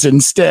words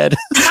instead.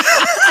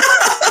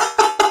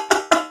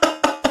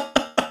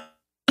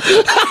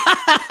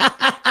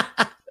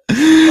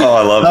 Oh,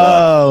 I love that.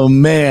 Oh,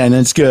 man,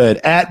 that's good.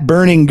 At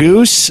Burning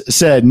Goose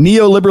said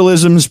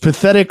neoliberalism's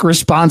pathetic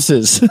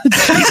responses.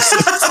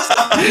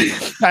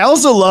 I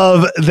also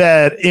love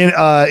that in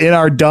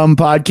our dumb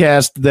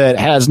podcast that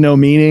has no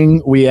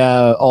meaning, we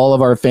all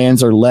of our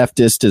fans are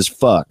leftist as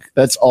fuck.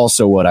 That's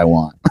also what I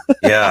want.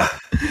 Yeah.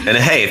 And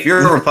hey, if you're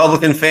a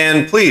Republican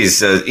fan,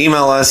 please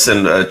email us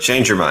and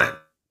change your mind.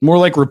 More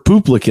like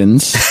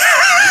Republicans.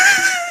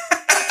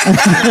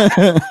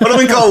 What do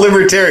we call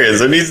libertarians?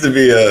 There needs to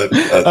be a we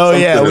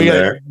got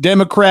there.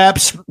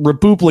 Democrats,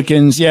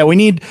 Republicans. Yeah, we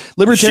need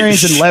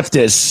libertarians and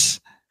leftists.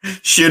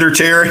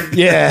 Shittertarian.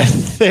 Yeah,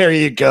 there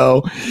you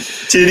go.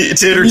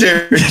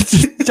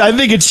 Tittertarian. I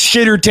think it's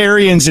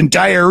shittertarians and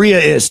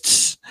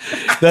diarrheists.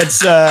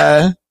 That's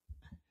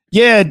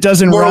it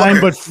doesn't More rhyme,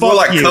 like, but fuck more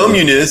like you.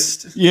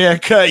 communist. Yeah,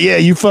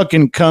 you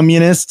fucking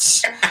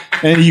communists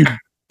and you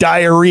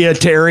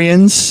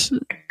diarrheatarians.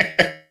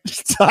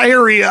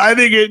 Diarrhea. I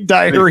think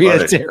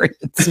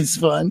diarrheatarians is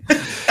fun.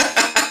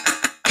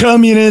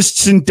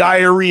 Communists and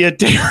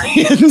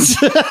diarrheatarians.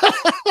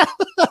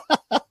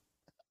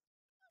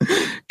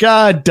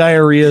 God,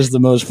 diarrhea is the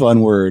most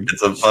fun word.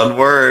 It's a fun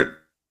word.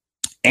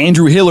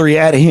 Andrew Hillary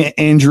at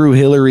Andrew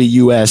Hillary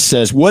US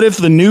says, "What if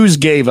the news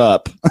gave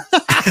up?"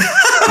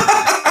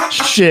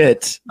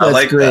 Shit, that's I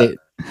like great.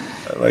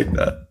 That. I like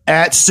that.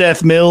 At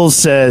Seth Mills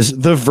says,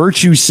 "The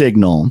virtue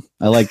signal."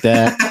 I like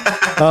that.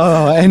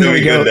 Oh, and It'd here be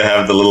we go. good to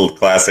have the little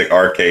classic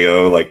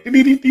RKO, like.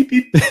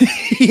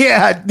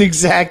 Yeah,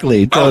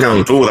 exactly.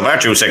 Welcome Totally. to the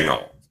virtue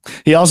signal.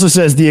 He also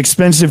says the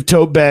Expensive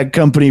Tote Bag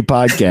Company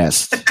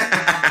podcast.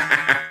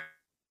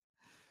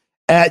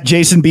 At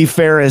Jason B.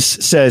 Ferris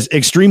says,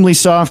 extremely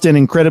soft and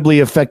incredibly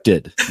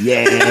affected.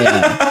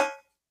 Yeah.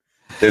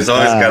 There's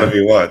always got to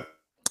be one.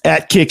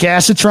 At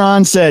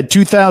Kickasatron said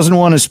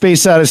 2001 A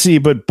Space Odyssey,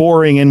 but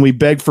boring and we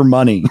beg for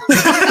money.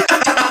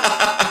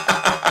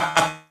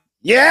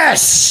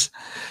 Yes.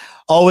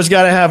 Always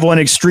got to have one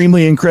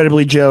extremely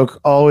incredibly joke.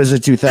 Always a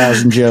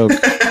 2000 joke.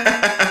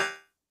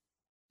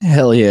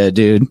 Hell yeah,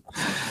 dude.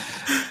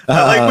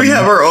 Like we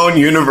have our own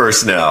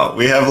universe now.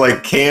 We have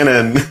like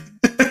canon.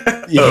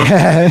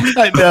 Yeah,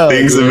 I know.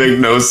 Things that make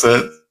no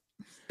sense.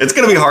 It's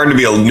going to be hard to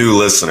be a new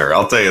listener.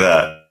 I'll tell you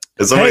that.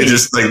 If somebody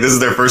just like, this is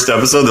their first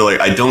episode, they're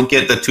like, I don't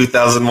get the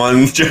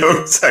 2001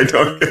 jokes. I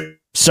don't get.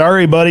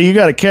 Sorry, buddy. You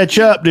got to catch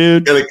up,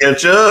 dude. Gotta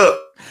catch up.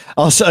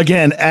 Also,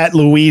 again, at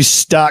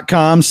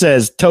Luis.com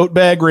says tote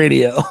bag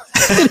radio.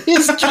 It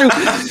is true.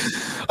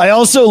 I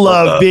also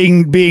love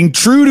being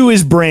true to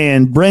his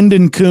brand.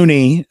 Brendan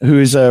Cooney,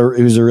 who's a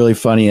really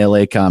funny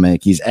LA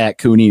comic. He's at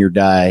Cooney or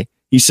Die.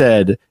 He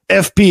said,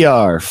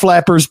 FPR,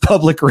 Flappers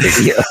Public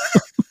Radio.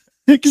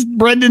 Because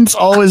Brendan's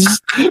always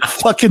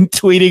fucking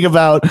tweeting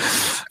about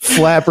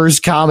Flappers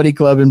Comedy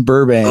Club in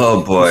Burbank.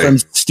 Oh, boy. For some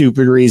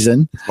stupid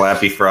reason.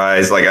 Flappy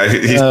fries. Like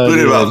he's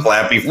tweeted about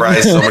Flappy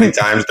fries so many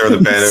times during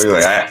the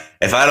pandemic. Like,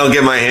 if I don't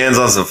get my hands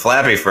on some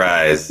Flappy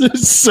fries,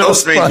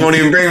 Postmates won't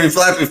even bring me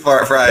Flappy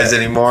fries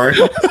anymore.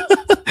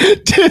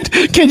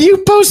 Dude, can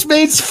you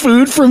Postmates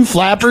food from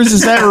Flappers?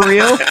 Is that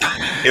real?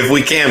 If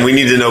we can, we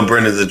need to know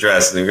Brendan's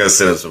address, and we're gonna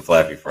send him some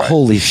Flappy fries.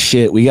 Holy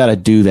shit, we got to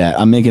do that.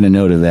 I'm making a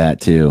note of that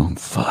too.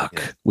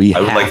 Fuck, I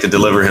would like to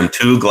deliver him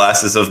 2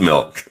 glasses of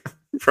milk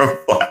from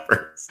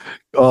Flappers.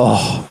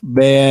 Oh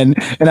man,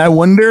 and I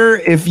wonder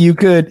if you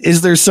could.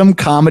 Is there some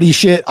comedy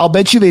shit? I'll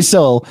bet you they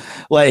sell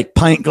like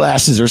pint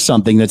glasses or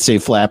something that say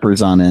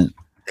Flappers on it.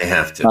 They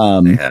have to.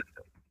 They have to.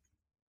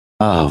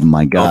 Oh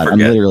my god, I'm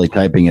literally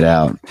typing it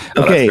out.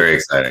 No, okay, that's very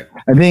exciting.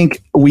 I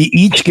think we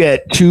each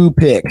get 2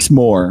 picks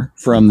more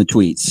from the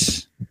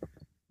tweets.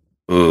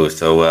 Ooh,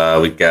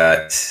 so we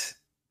got.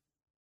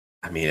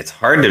 I mean, it's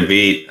hard to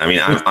beat. I mean,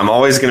 I'm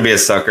always going to be a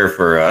sucker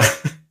for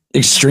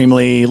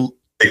extremely.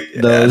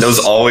 Those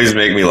always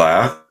make me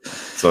laugh.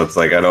 So it's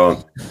like I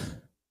don't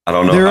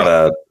know how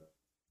to.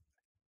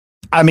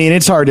 I mean,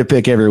 it's hard to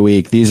pick every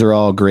week. These are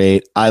all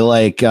great. I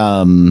like.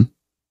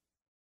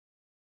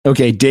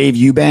 Okay, Dave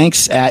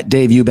Eubanks at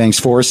Dave Eubanks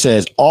 4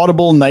 says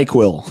Audible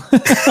NyQuil.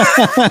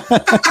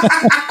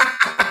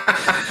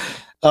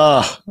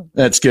 Oh,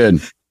 that's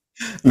good.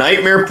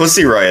 Nightmare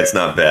Pussy Riot's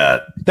not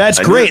bad. That's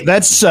great.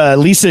 That's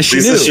Lisa Shanu.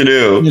 Lisa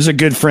Shanu is a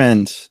good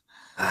friend.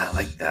 I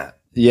like that.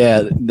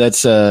 Yeah,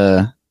 that's okay.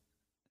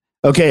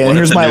 And What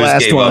here's If the my News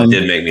last Gave one. Up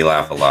did make me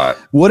laugh a lot.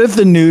 What if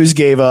the news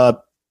gave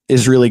up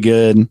is really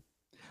good.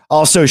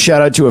 Also,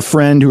 shout out to a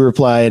friend who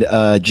replied,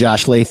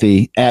 Josh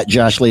Lathy at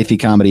Josh Lathy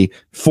Comedy.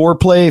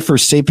 Foreplay for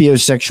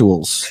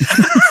sapiosexuals.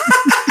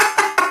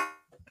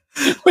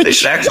 They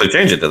should actually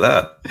change it to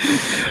that.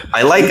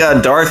 I like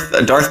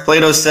Darth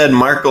Plato said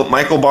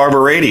Michael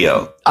Barber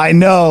Radio. I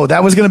know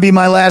that was going to be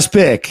my last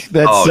pick.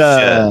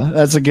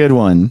 That's a good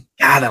one.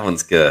 Yeah, that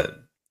one's good.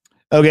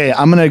 Okay,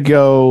 I'm going to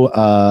go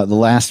the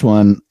last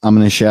one. I'm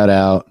going to shout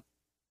out.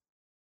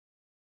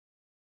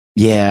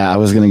 Yeah, I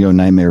was going to go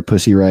Nightmare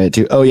Pussy Riot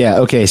too. Oh, yeah.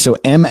 Okay, so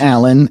M.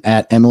 Allen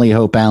at Emily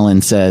Hope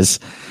Allen says,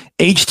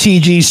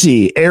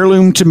 HTGC,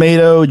 Heirloom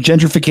Tomato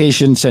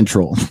Gentrification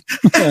Central.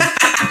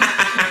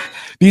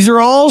 These are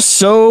all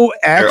so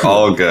accurate. They're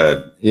all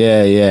good.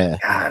 Yeah.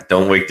 God,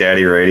 Don't Wake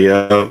Daddy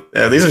Radio.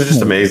 Yeah, these are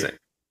just amazing.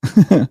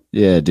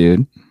 Yeah,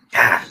 dude.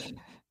 God.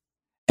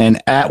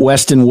 And at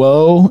Weston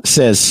Woe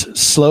says,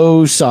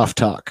 slow soft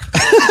talk.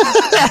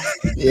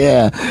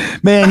 Yeah,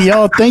 man,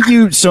 y'all, thank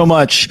you so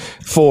much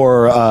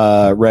for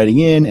writing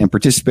in and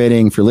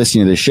participating, for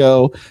listening to the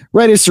show.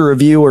 Write us a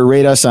review or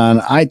rate us on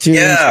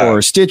iTunes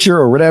or Stitcher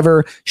or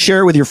whatever.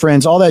 Share it with your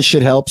friends. All that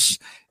shit helps.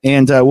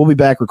 And we'll be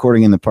back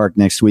recording in the park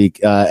next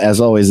week.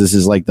 As always, this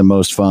is like the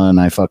most fun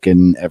I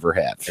fucking ever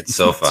have. It's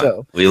so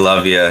fun. We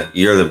love you.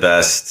 You're the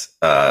best.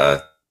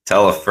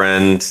 Tell a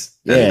friend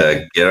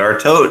and get our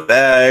tote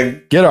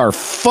bag. Get our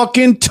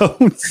fucking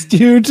totes,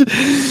 dude.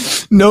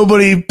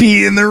 Nobody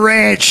pee in the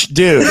ranch,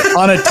 dude.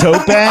 On a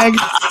tote bag?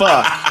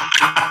 Fuck.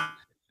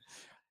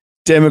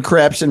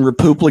 Democrats and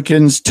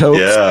Republicans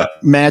totes,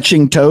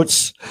 matching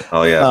totes.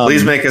 Oh yeah,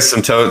 please make us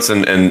some totes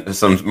and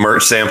some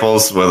merch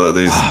samples. Whether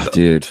these,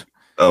 dude,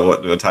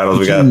 what titles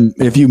we got?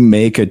 If you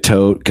make a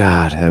tote,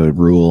 God, that would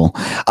rule.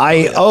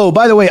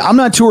 By the way, I'm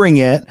not touring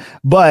yet,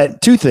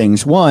 but two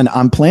things. One,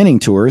 I'm planning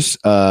tours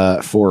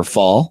for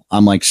fall.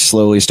 I'm like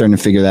slowly starting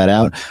to figure that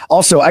out.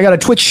 Also, I got a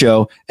Twitch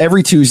show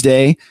every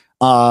Tuesday.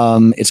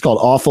 It's called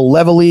Awful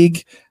Level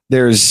League.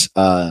 There's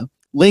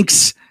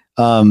links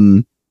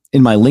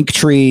in my link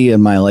tree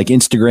and my like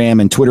Instagram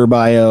and Twitter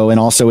bio. And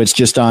also it's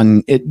just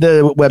on it.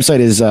 The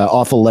website is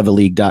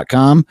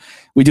awfulleveleague.com.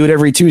 We do it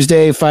every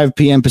Tuesday, 5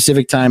 p.m.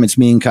 Pacific time. It's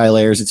me and Kyle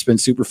Ayers. It's been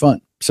super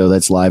fun. So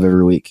that's live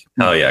every week.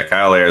 Oh yeah.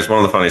 Kyle Ayers, one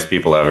of the funniest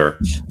people ever.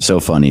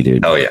 So funny,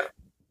 dude. Oh yeah.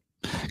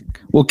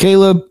 Well,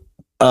 Caleb,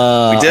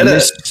 we did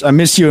it. I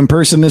missed you in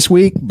person this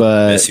week,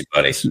 but miss you,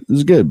 buddy. It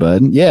was good,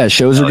 bud. Yeah.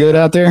 Shows are good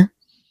out there.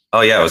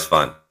 Oh yeah. It was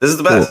fun. This is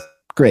the best. Cool.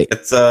 Great.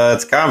 It's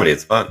comedy.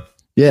 It's fun.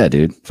 Yeah,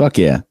 dude. Fuck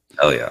yeah.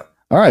 Hell yeah.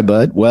 All right,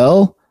 bud.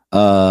 Well,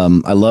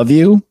 I love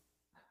you.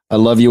 I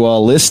love you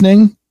all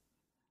listening.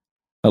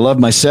 I love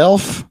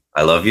myself.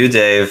 I love you,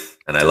 Dave.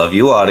 And I love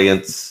you,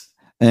 audience.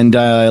 And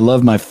I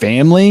love my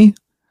family.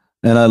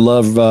 And I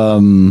love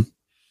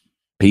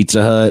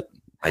Pizza Hut.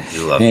 I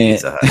do love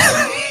Pizza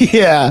Hut.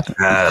 Yeah.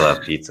 I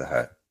love Pizza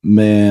Hut.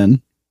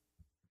 Man.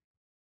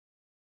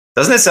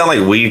 Doesn't it sound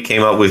like we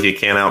came up with "You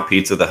Can't Out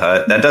Pizza the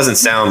Hut"? That doesn't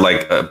sound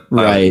like a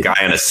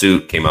guy in a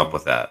suit came up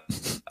with that.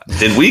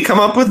 Did we come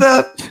up with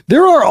that?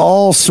 There are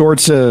all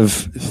sorts of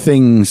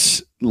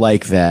things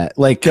like that.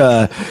 Like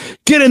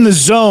get in the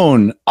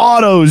zone,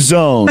 auto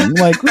zone.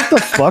 Like, what the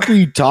fuck are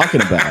you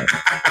talking about?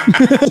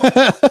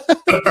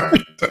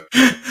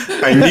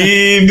 I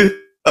need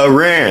a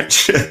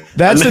ranch.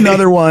 That's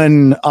another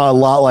one a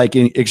lot like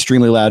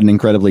Extremely Loud and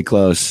Incredibly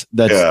Close.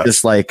 That's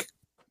just like,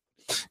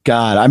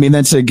 God, I mean,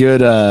 that's a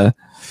good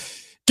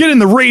get in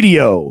the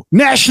radio,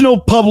 National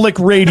Public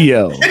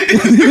Radio. Why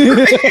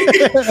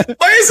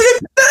is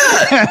it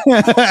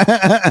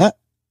that?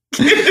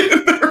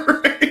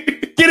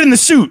 Get in the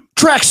suit,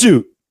 track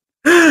suit.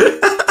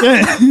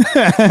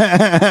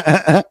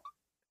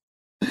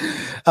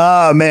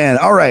 Oh man.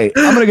 All right.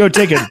 I'm gonna go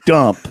take a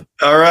dump.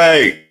 All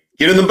right.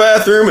 Get in the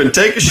bathroom and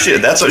take a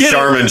shit. That's what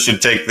Charmin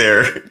should take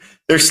their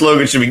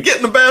slogan should be get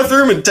in the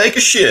bathroom and take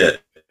a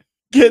shit.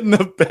 Get in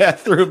the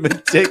bathroom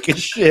and take a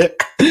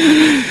shit.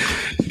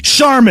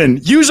 Charmin,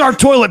 use our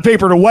toilet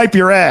paper to wipe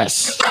your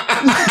ass. You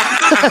know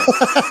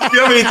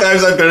how many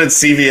times I've been at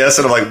CVS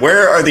and I'm like,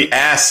 where are the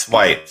ass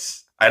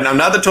wipes? And I'm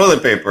not the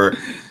toilet paper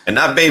and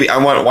not baby. I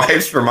want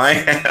wipes for my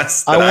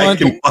ass that I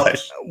can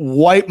wash.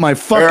 Wipe my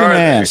fucking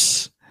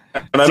ass.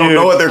 And I don't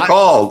know what they're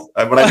called,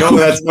 but I know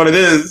that's what it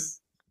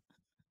is.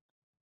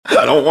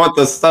 I don't want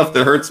the stuff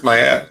that hurts my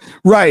ass.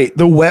 Right.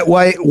 The wet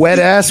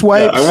ass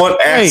wipes. Yeah, I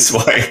want ass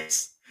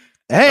wipes.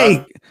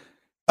 Hey,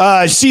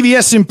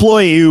 CVS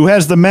employee who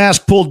has the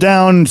mask pulled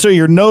down so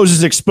your nose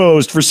is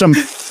exposed for some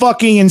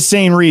fucking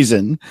insane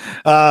reason.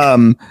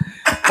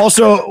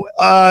 Also,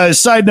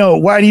 side note,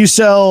 why do you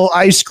sell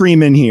ice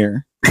cream in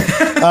here?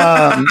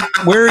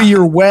 Where are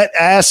your wet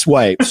ass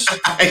wipes?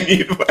 I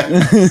need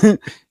wipes.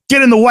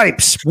 Get in the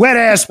wipes. Wet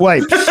ass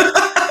wipes. Get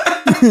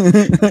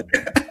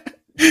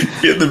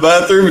in the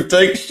bathroom and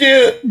take a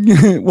shit.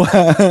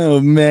 Wow,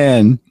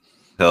 man.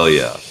 Hell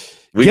yeah.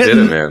 We did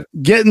it, man.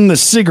 Getting the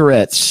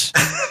cigarettes.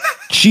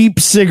 Cheap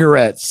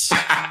cigarettes.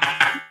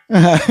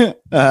 Boy.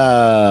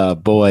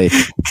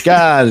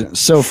 God,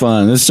 so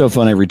fun. This is so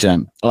fun every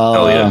time.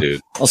 Hell yeah, dude.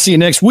 I'll see you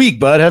next week,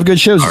 bud. Have good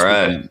shows. All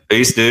right.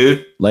 Peace,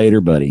 dude.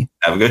 Later, buddy.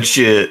 Have a good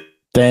shit.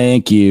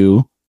 Thank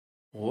you.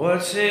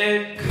 What's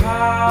it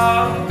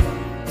called?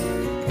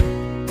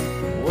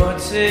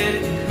 What's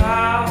it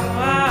called?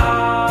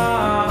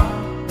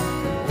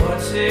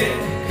 What's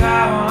it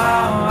called?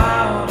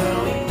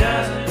 Oh, he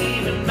doesn't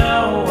even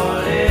know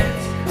what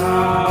it's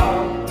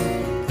called.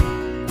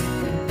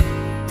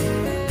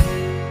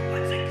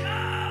 What's it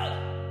called?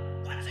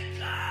 What's it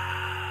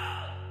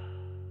called?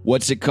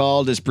 What's It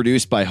Called is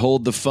produced by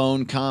Hold the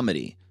Phone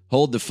Comedy.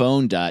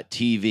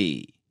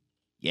 HoldThePhone.tv.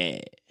 Yeah.